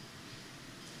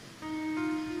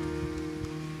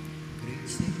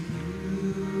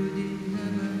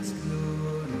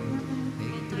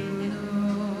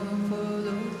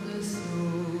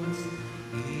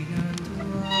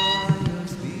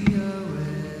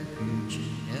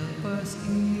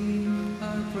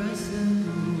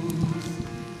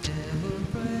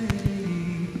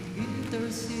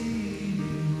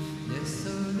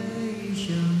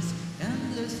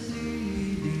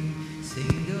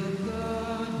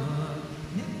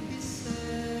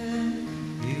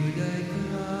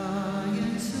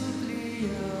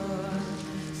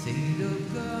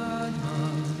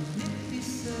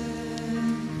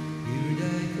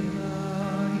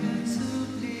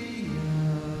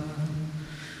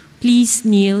 Please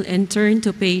kneel and turn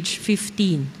to page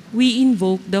 15. We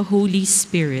invoke the Holy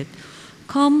Spirit.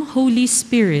 Come, Holy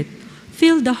Spirit,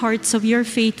 fill the hearts of your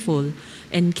faithful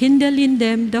and kindle in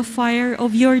them the fire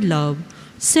of your love.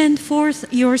 Send forth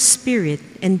your Spirit,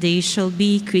 and they shall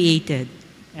be created.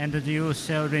 And you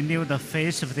shall renew the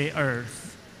face of the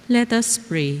earth. Let us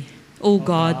pray. O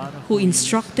God, who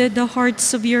instructed the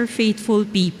hearts of your faithful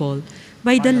people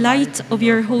by the light of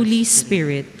your Holy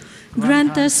Spirit,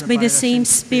 grant us by the same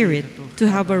Spirit to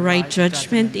have a right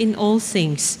judgment in all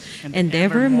things, and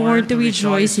evermore to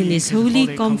rejoice in His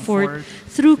holy comfort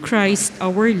through Christ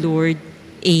our Lord.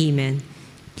 Amen.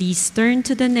 Please turn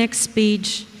to the next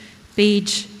page,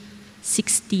 page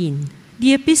 16.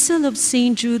 The Epistle of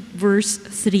St. Jude, verse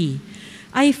 3.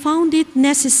 I found it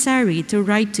necessary to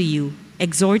write to you,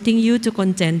 exhorting you to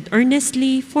contend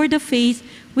earnestly for the faith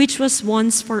which was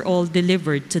once for all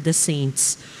delivered to the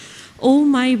saints. O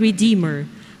my Redeemer,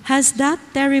 has that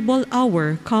terrible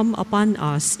hour come upon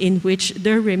us in which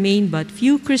there remain but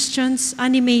few Christians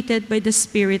animated by the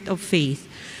spirit of faith,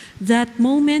 that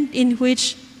moment in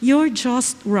which your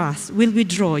just wrath will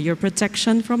withdraw your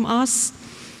protection from us?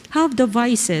 Have the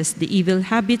vices, the evil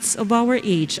habits of our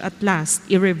age at last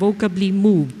irrevocably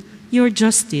moved your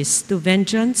justice to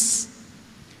vengeance?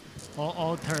 O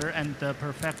Author and the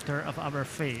Perfecter of our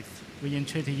faith, we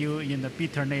entreat you in the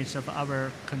bitterness of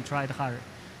our contrite heart,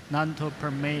 not to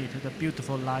permit the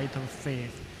beautiful light of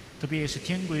faith to be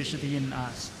extinguished in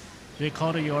us.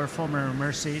 Recall your former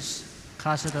mercies,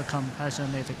 cast a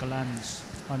compassionate glance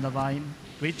on the vine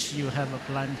which you have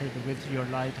planted with your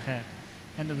right hand,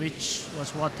 and which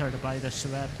was watered by the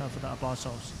sweat of the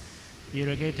apostles,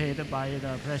 irrigated by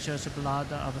the precious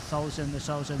blood of thousands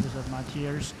of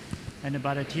martyrs, and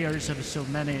by the tears of so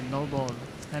many noble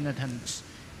penitents,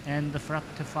 and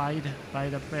fructified by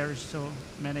the prayers of so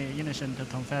many innocent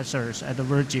confessors and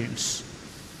virgins.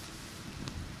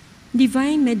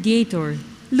 Divine Mediator,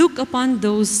 look upon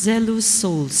those zealous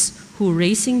souls who,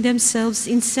 raising themselves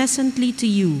incessantly to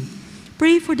you,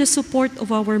 pray for the support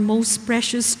of our most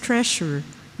precious treasure,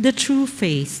 the true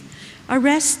faith.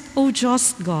 Arrest, O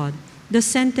just God, the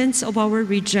sentence of our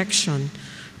rejection.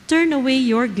 Turn away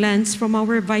your glance from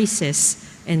our vices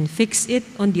and fix it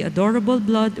on the adorable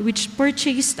blood which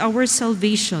purchased our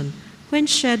salvation when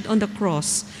shed on the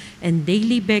cross, and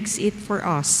daily begs it for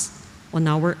us on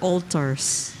our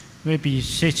altars. We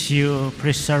beseech you,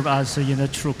 preserve us in the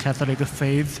true Catholic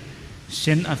faith.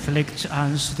 Sin afflicts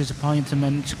us,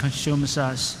 disappointment consumes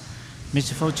us,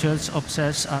 misfortunes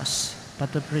obsess us, but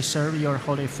preserve your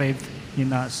holy faith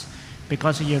in us.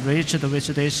 Because you reached with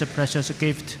this precious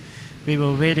gift, we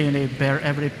will willingly bear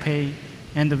every pain,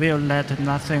 and will let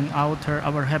nothing alter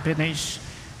our happiness.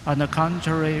 On the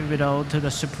contrary, without the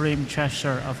supreme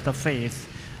treasure of the faith,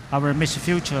 our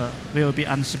misfuture will be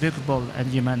unspeakable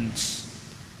and immense.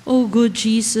 O good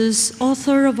Jesus,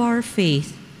 author of our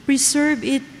faith, preserve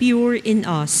it pure in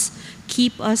us.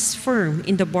 Keep us firm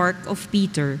in the bark of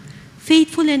Peter,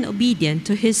 faithful and obedient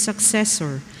to his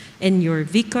successor, and your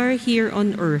vicar here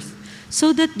on earth,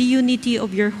 so that the unity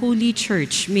of your holy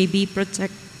church may be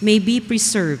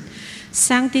preserved,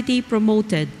 sanctity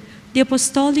promoted, the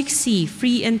apostolic see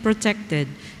free and protected,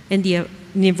 and the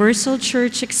universal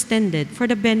church extended for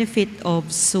the benefit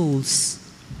of souls.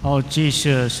 O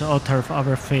Jesus, author of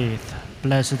our faith,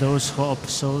 bless those who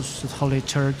oppose the Holy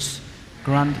Church,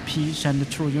 grant peace and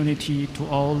true unity to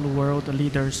all world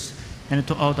leaders, and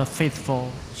to all the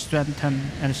faithful, strengthen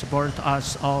and support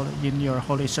us all in your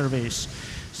holy service,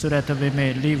 so that we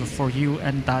may live for you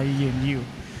and die in you.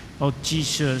 O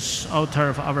Jesus, author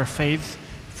of our faith,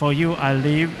 for you I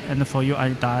live and for you I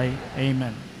die.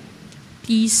 Amen.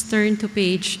 Please turn to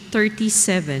page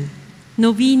 37.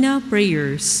 Novena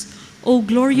Prayers. O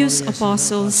glorious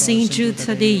Apostle Saint Jude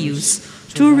Thaddeus,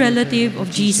 true relative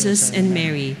of Jesus and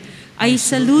Mary, I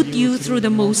salute you through the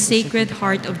most sacred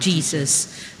heart of Jesus.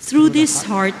 Through this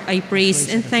heart I praise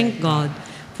and thank God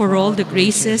for all the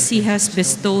graces He has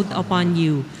bestowed upon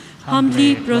you.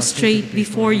 Humbly prostrate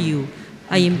before you,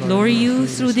 I implore you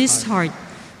through this heart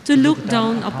to look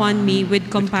down upon me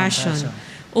with compassion.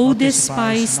 O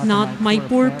despise not my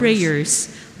poor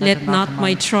prayers, let not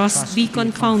my trust be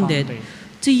confounded.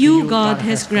 To you God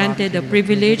has granted the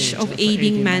privilege of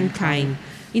aiding mankind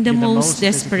in the most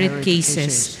desperate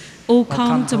cases. O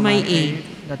come to my aid,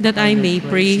 that I may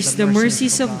praise the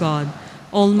mercies of God.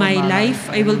 All my life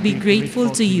I will be grateful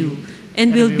to you,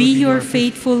 and will be your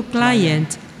faithful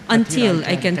client until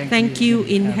I can thank you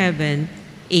in heaven.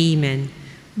 Amen.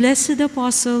 Blessed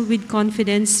Apostle, with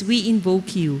confidence we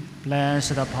invoke you.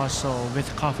 Blessed Apostle, with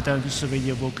confidence we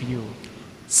invoke you.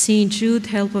 Saint Jude,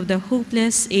 help of the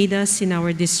hopeless, aid us in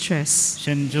our distress.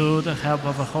 Saint Jude, help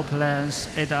of the hopeless,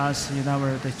 aid us in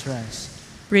our distress.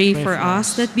 Pray for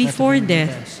us that before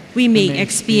death we may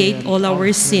expiate all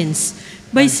our sins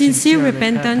by sincere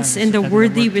repentance and the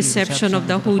worthy reception of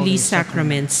the holy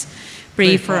sacraments.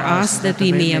 Pray for us that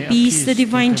we may appease the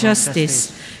divine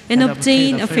justice and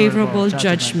obtain a favorable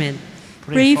judgment.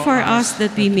 Pray for us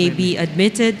that we may be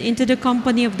admitted into the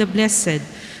company of the blessed,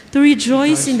 to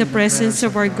rejoice in the presence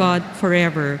of our God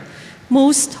forever.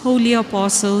 Most holy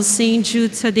Apostle Saint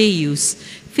Jude Thaddeus,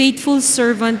 faithful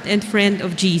servant and friend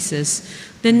of Jesus,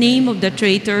 the name of the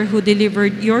traitor who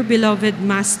delivered your beloved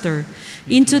Master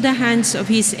into the hands of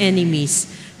his enemies,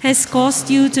 has caused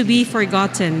you to be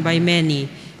forgotten by many,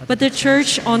 but the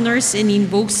Church honors and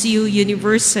invokes you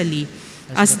universally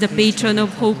as the patron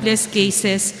of hopeless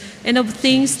cases and of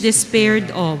things despaired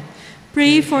of.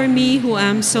 Pray for me who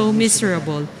am so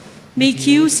miserable. Make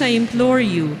use, I implore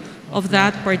you, of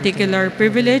that particular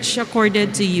privilege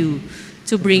accorded to you,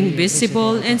 to bring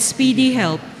visible and speedy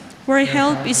help, where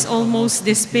help is almost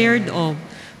despaired of.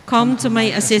 Come to my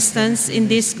assistance in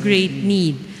this great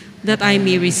need, that I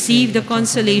may receive the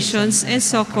consolations and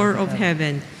succor of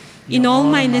heaven. In all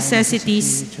my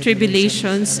necessities,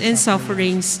 tribulations, and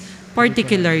sufferings,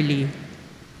 particularly.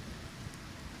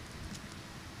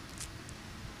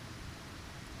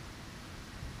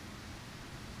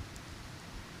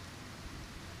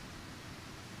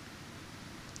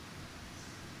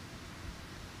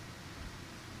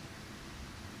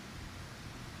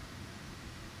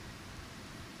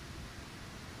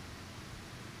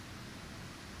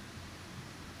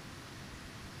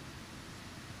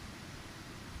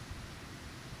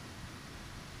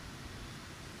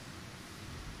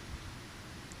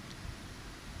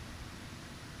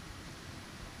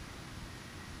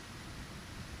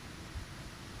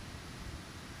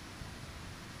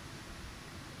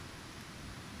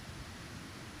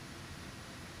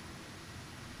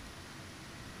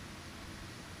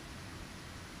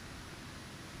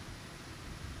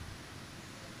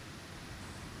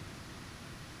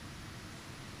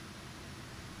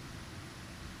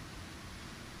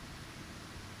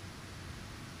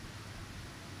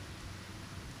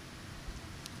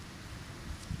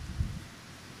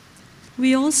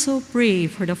 We also pray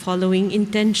for the following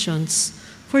intentions: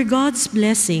 for God's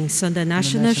blessings on the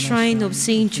National Shrine of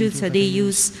St. Jude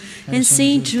Thaddeus and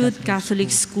St. Jude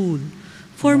Catholic School,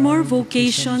 for more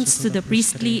vocations to the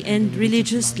priestly and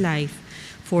religious life,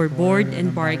 for board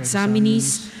and bar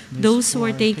examinees, those who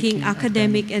are taking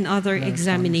academic and other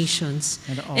examinations,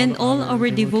 and all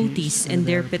our devotees and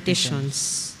their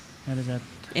petitions.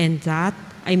 And that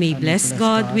I may bless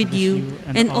God with you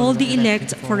and all the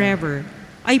elect forever.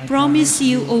 I promise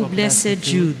you, O blessed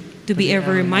Jude, to be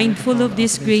ever mindful of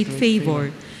this great favor,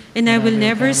 and I will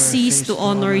never cease to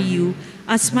honor you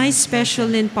as my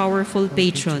special and powerful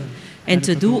patron, and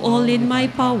to do all in my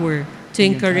power to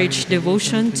encourage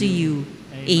devotion to you.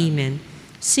 Amen.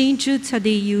 Saint Jude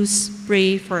Thaddeus,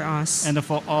 pray for us. And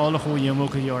for all who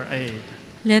invoke your aid.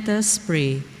 Let us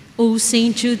pray. O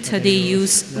Saint Jude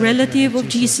Thaddeus, relative of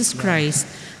Jesus Christ,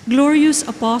 glorious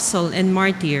apostle and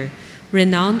martyr,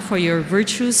 renowned for your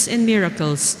virtues and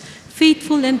miracles,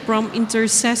 faithful and prompt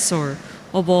intercessor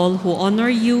of all who honor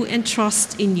you and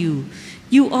trust in you.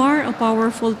 You are a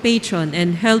powerful patron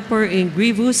and helper in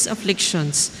grievous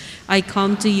afflictions. I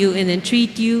come to you and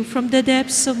entreat you from the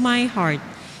depths of my heart.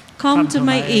 Come to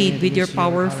my aid with your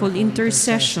powerful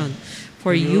intercession.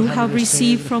 For you have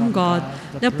received from God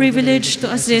the privilege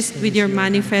to assist with your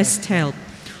manifest help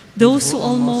those who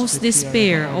almost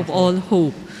despair of all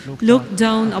hope. Look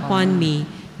down upon me.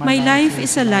 My life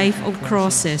is a life of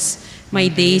crosses. My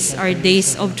days are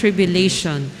days of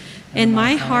tribulation, and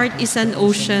my heart is an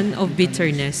ocean of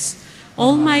bitterness.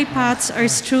 All my paths are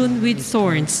strewn with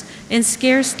thorns, and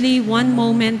scarcely one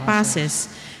moment passes,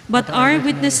 but are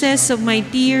witnesses of my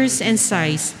tears and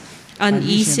sighs.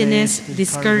 Uneasiness,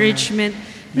 discouragement,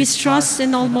 mistrust,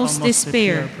 and almost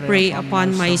despair prey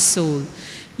upon my soul.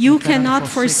 You cannot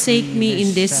forsake me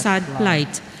in this sad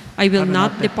plight. I will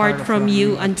not depart from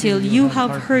you until you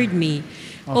have heard me.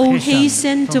 O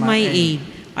hasten to my aid.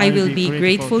 I will be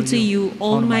grateful to you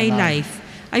all my life.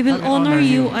 I will honor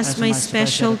you as my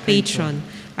special patron.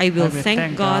 I will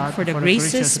thank God for the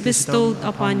graces bestowed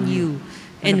upon you,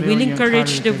 and will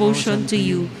encourage devotion to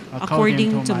you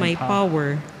according to my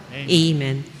power.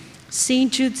 Amen.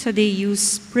 Saint Jude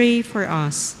Thaddeus, pray for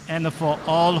us. And for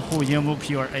all who invoke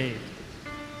your aid.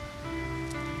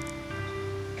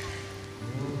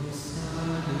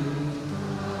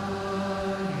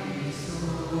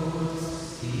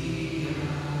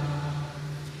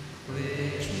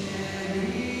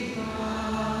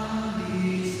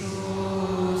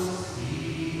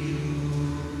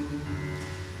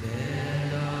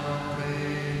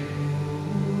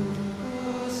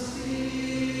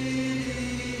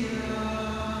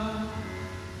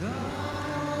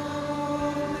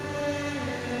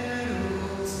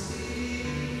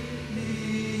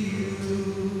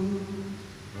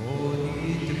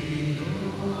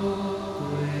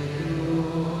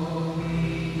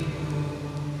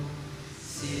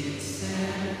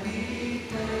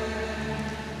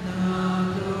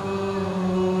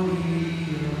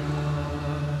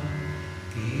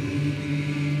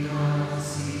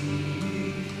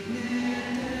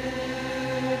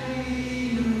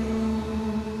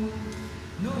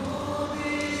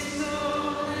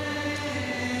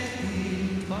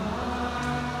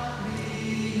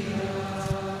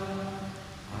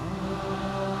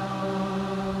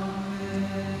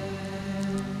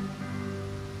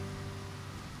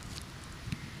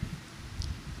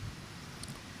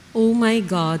 O my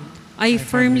God, I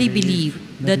firmly believe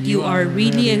that you are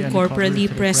really and corporally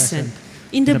present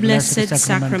in the blessed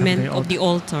sacrament of the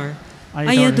altar.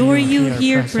 I adore you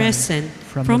here present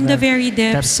from the very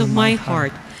depths of my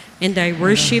heart, and I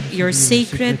worship your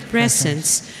sacred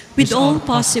presence with all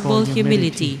possible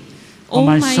humility. O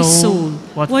my soul,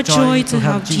 what joy to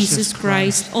have Jesus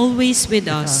Christ always with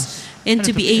us, and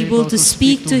to be able to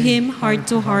speak to him heart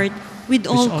to heart with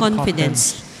all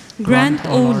confidence. Grant,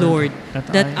 O Lord,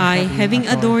 that I, having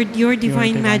adored your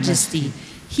divine majesty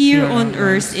here on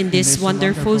earth in this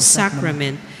wonderful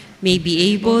sacrament, may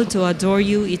be able to adore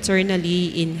you eternally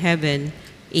in heaven.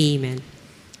 Amen.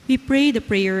 We pray the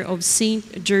prayer of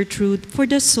Saint Gertrude for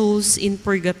the souls in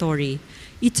purgatory.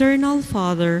 Eternal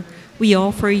Father, we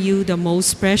offer you the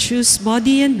most precious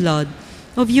body and blood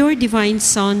of your divine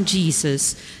Son,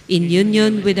 Jesus, in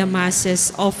union with the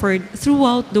masses offered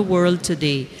throughout the world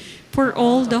today, for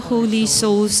all the holy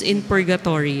souls in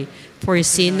purgatory, for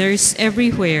sinners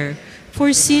everywhere,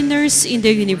 for sinners in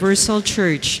the universal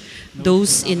church,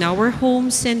 those in our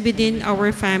homes and within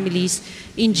our families,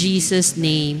 in Jesus'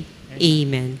 name,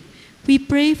 amen. We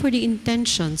pray for the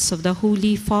intentions of the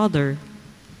Holy Father.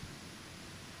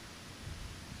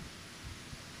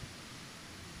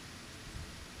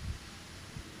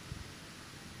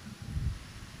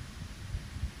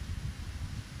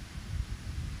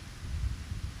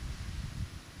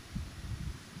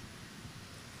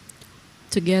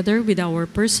 Together with our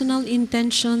personal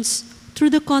intentions, through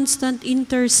the constant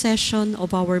intercession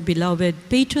of our beloved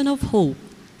patron of hope,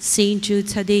 Saint Jude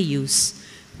Thaddeus,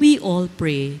 we all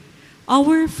pray.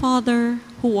 Our Father,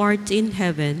 who art in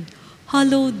heaven,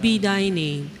 hallowed be thy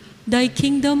name. Thy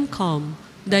kingdom come,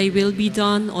 thy will be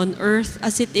done on earth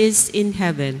as it is in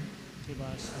heaven.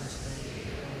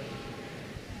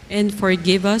 And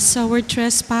forgive us our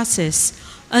trespasses,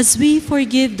 as we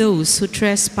forgive those who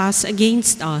trespass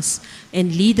against us.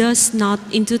 And lead us not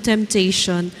into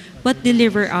temptation, but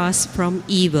deliver us from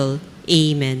evil.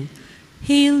 Amen.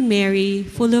 Hail Mary,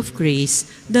 full of grace,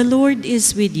 the Lord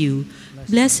is with you.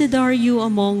 Blessed are you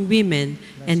among women,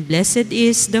 and blessed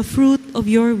is the fruit of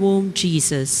your womb,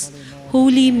 Jesus.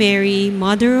 Holy Mary,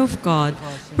 Mother of God,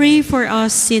 pray for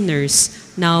us sinners,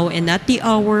 now and at the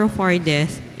hour of our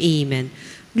death. Amen.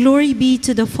 Glory be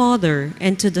to the Father,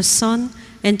 and to the Son,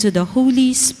 and to the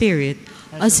Holy Spirit,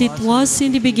 as it was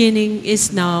in the beginning,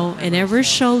 is now, and ever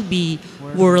shall be,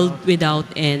 world without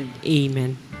end.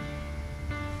 Amen.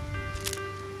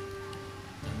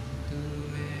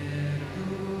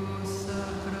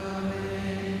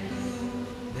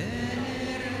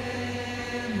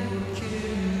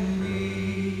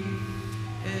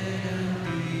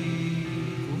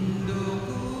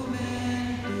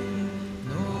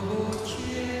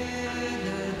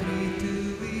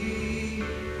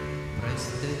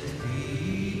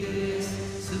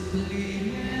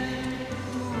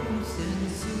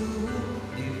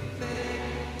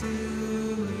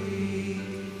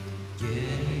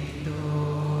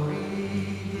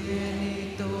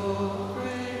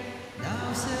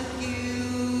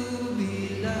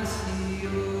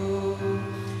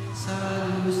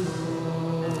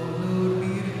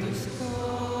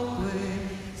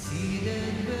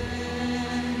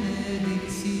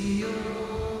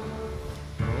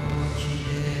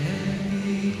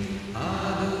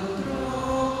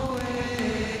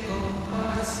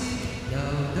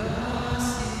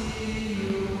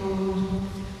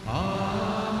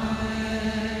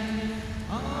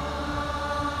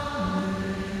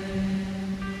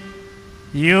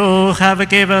 You have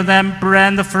given them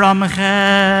bread from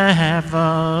heaven.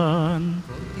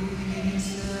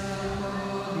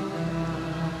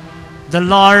 The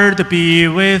Lord be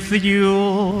with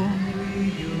you.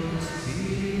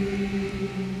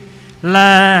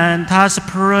 Let us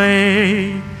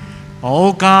pray.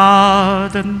 O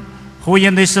God, who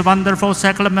in this wonderful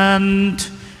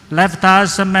sacrament left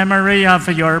us a memory of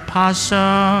your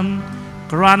passion,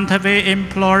 grant, we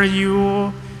implore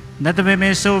you, that we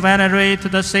may so venerate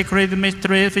the sacred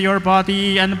mystery of your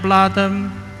body and blood,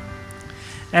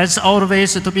 as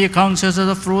always to be conscious of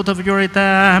the fruit of your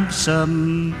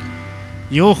redemption.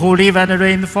 You who live and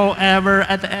reign forever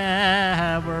and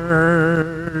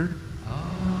ever.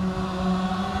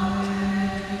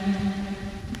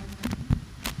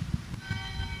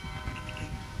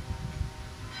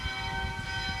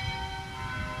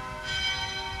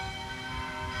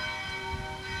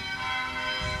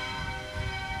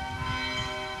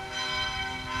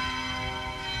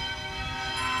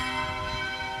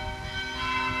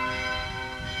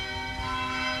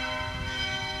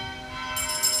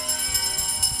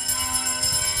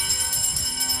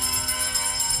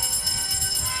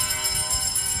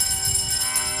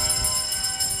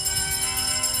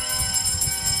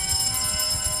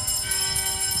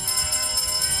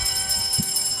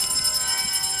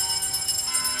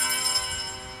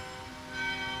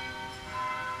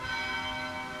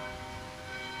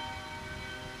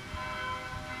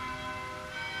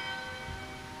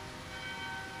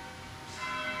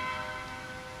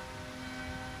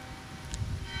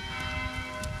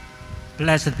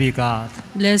 Blessed be God.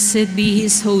 Blessed be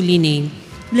his holy name.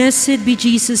 Blessed be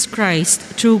Jesus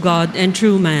Christ, true God and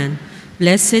true man.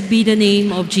 Blessed be the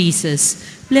name of Jesus.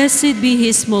 Blessed be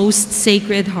his most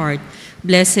sacred heart.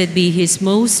 Blessed be his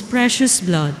most precious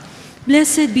blood.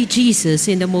 Blessed be Jesus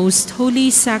in the most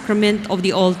holy sacrament of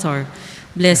the altar.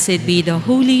 Blessed be the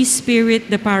Holy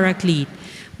Spirit, the Paraclete.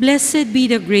 Blessed be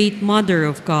the great Mother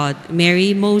of God,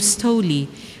 Mary most holy.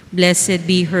 Blessed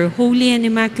be her holy and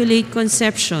immaculate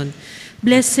conception.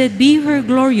 Blessed be her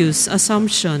glorious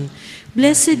Assumption.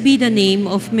 Blessed be the name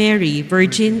of Mary,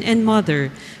 Virgin and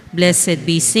Mother. Blessed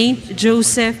be Saint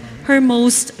Joseph, her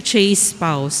most chaste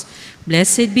spouse.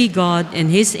 Blessed be God and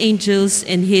his angels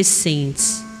and his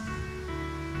saints.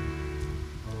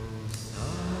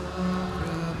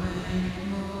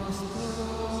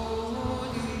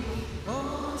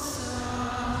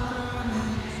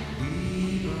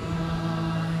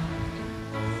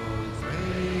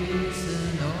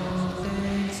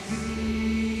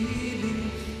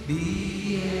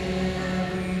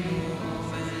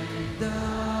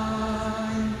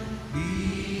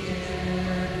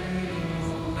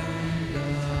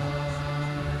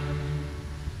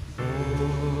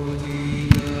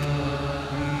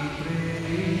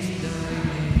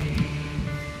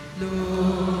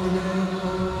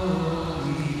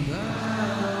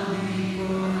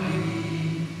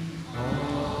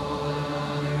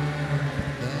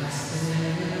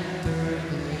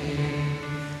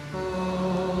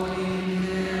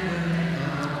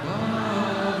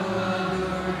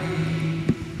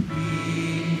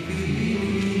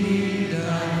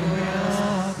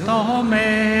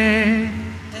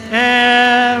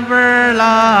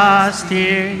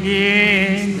 Everlasting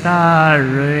in the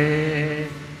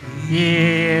rain,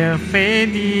 infinita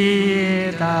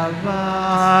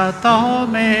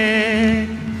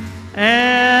Domine,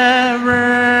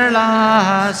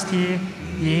 everlasting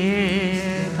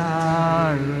in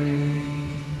the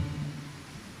rain.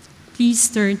 Please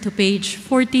turn to page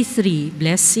 43,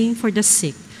 Blessing for the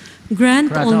Sick.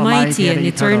 Grant, Almighty and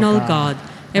eternal God,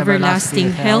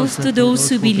 everlasting health to those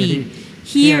who believe.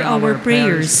 Hear our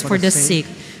prayers for the sick,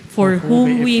 for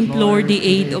whom we implore the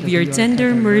aid of your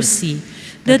tender mercy,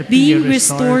 that being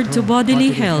restored to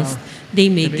bodily health, they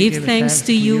may give thanks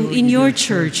to you in your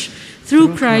church,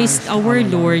 through Christ our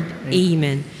Lord.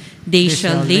 Amen. They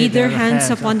shall lay their hands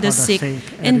upon the sick,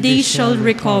 and they shall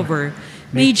recover.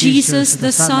 May Jesus,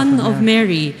 the Son of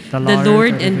Mary, the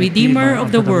Lord and Redeemer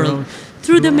of the world,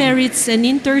 through the merits and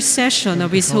intercession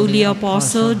of his holy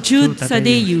apostle Jude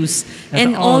Thaddeus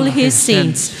and all his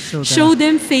saints, show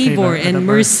them favor and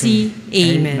mercy.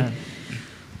 Amen.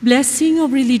 Blessing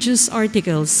of religious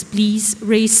articles, please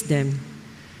raise them.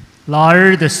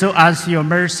 Lord, show us your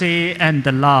mercy and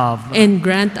love, and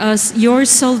grant us your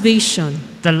salvation.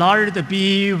 The Lord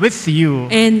be with you,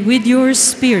 and with your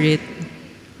spirit.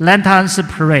 Let us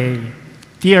pray.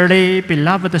 Dearly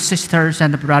beloved sisters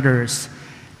and brothers,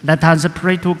 let us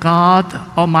pray to God,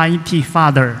 Almighty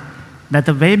Father, that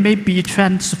we may be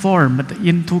transformed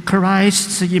into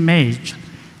Christ's image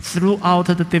throughout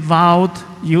the devout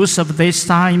use of these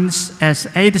signs as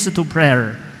aids to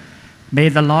prayer. May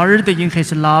the Lord, in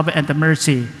his love and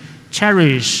mercy,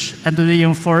 cherish and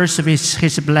reinforce with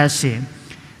his blessing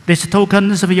these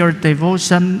tokens of your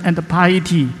devotion and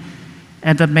piety,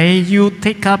 and may you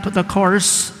take up the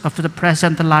course of the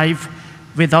present life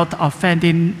without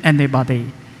offending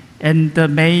anybody. And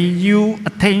may you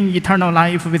attain eternal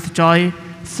life with joy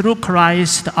through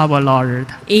Christ our Lord.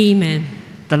 Amen.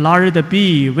 The Lord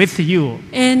be with you.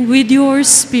 And with your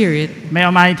spirit. May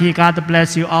Almighty God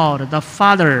bless you all, the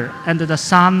Father, and the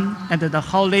Son, and the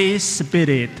Holy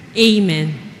Spirit.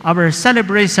 Amen. Our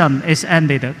celebration is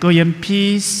ended. Go in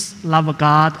peace, love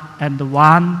God, and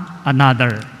one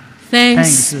another.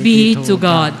 Thanks be to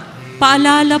God.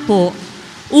 Paalala po,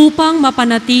 upang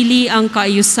mapanatili ang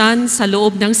kaayusan sa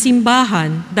loob ng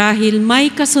simbahan dahil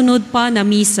may kasunod pa na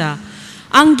misa,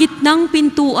 ang gitnang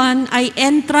pintuan ay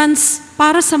entrance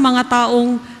para sa mga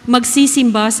taong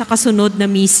magsisimba sa kasunod na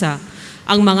misa.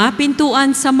 Ang mga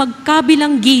pintuan sa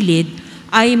magkabilang gilid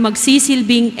ay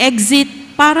magsisilbing exit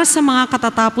para sa mga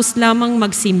katatapos lamang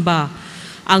magsimba.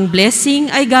 Ang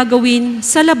blessing ay gagawin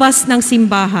sa labas ng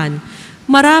simbahan.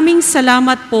 Maraming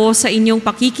salamat po sa inyong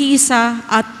pakikiisa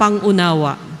at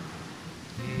pangunawa.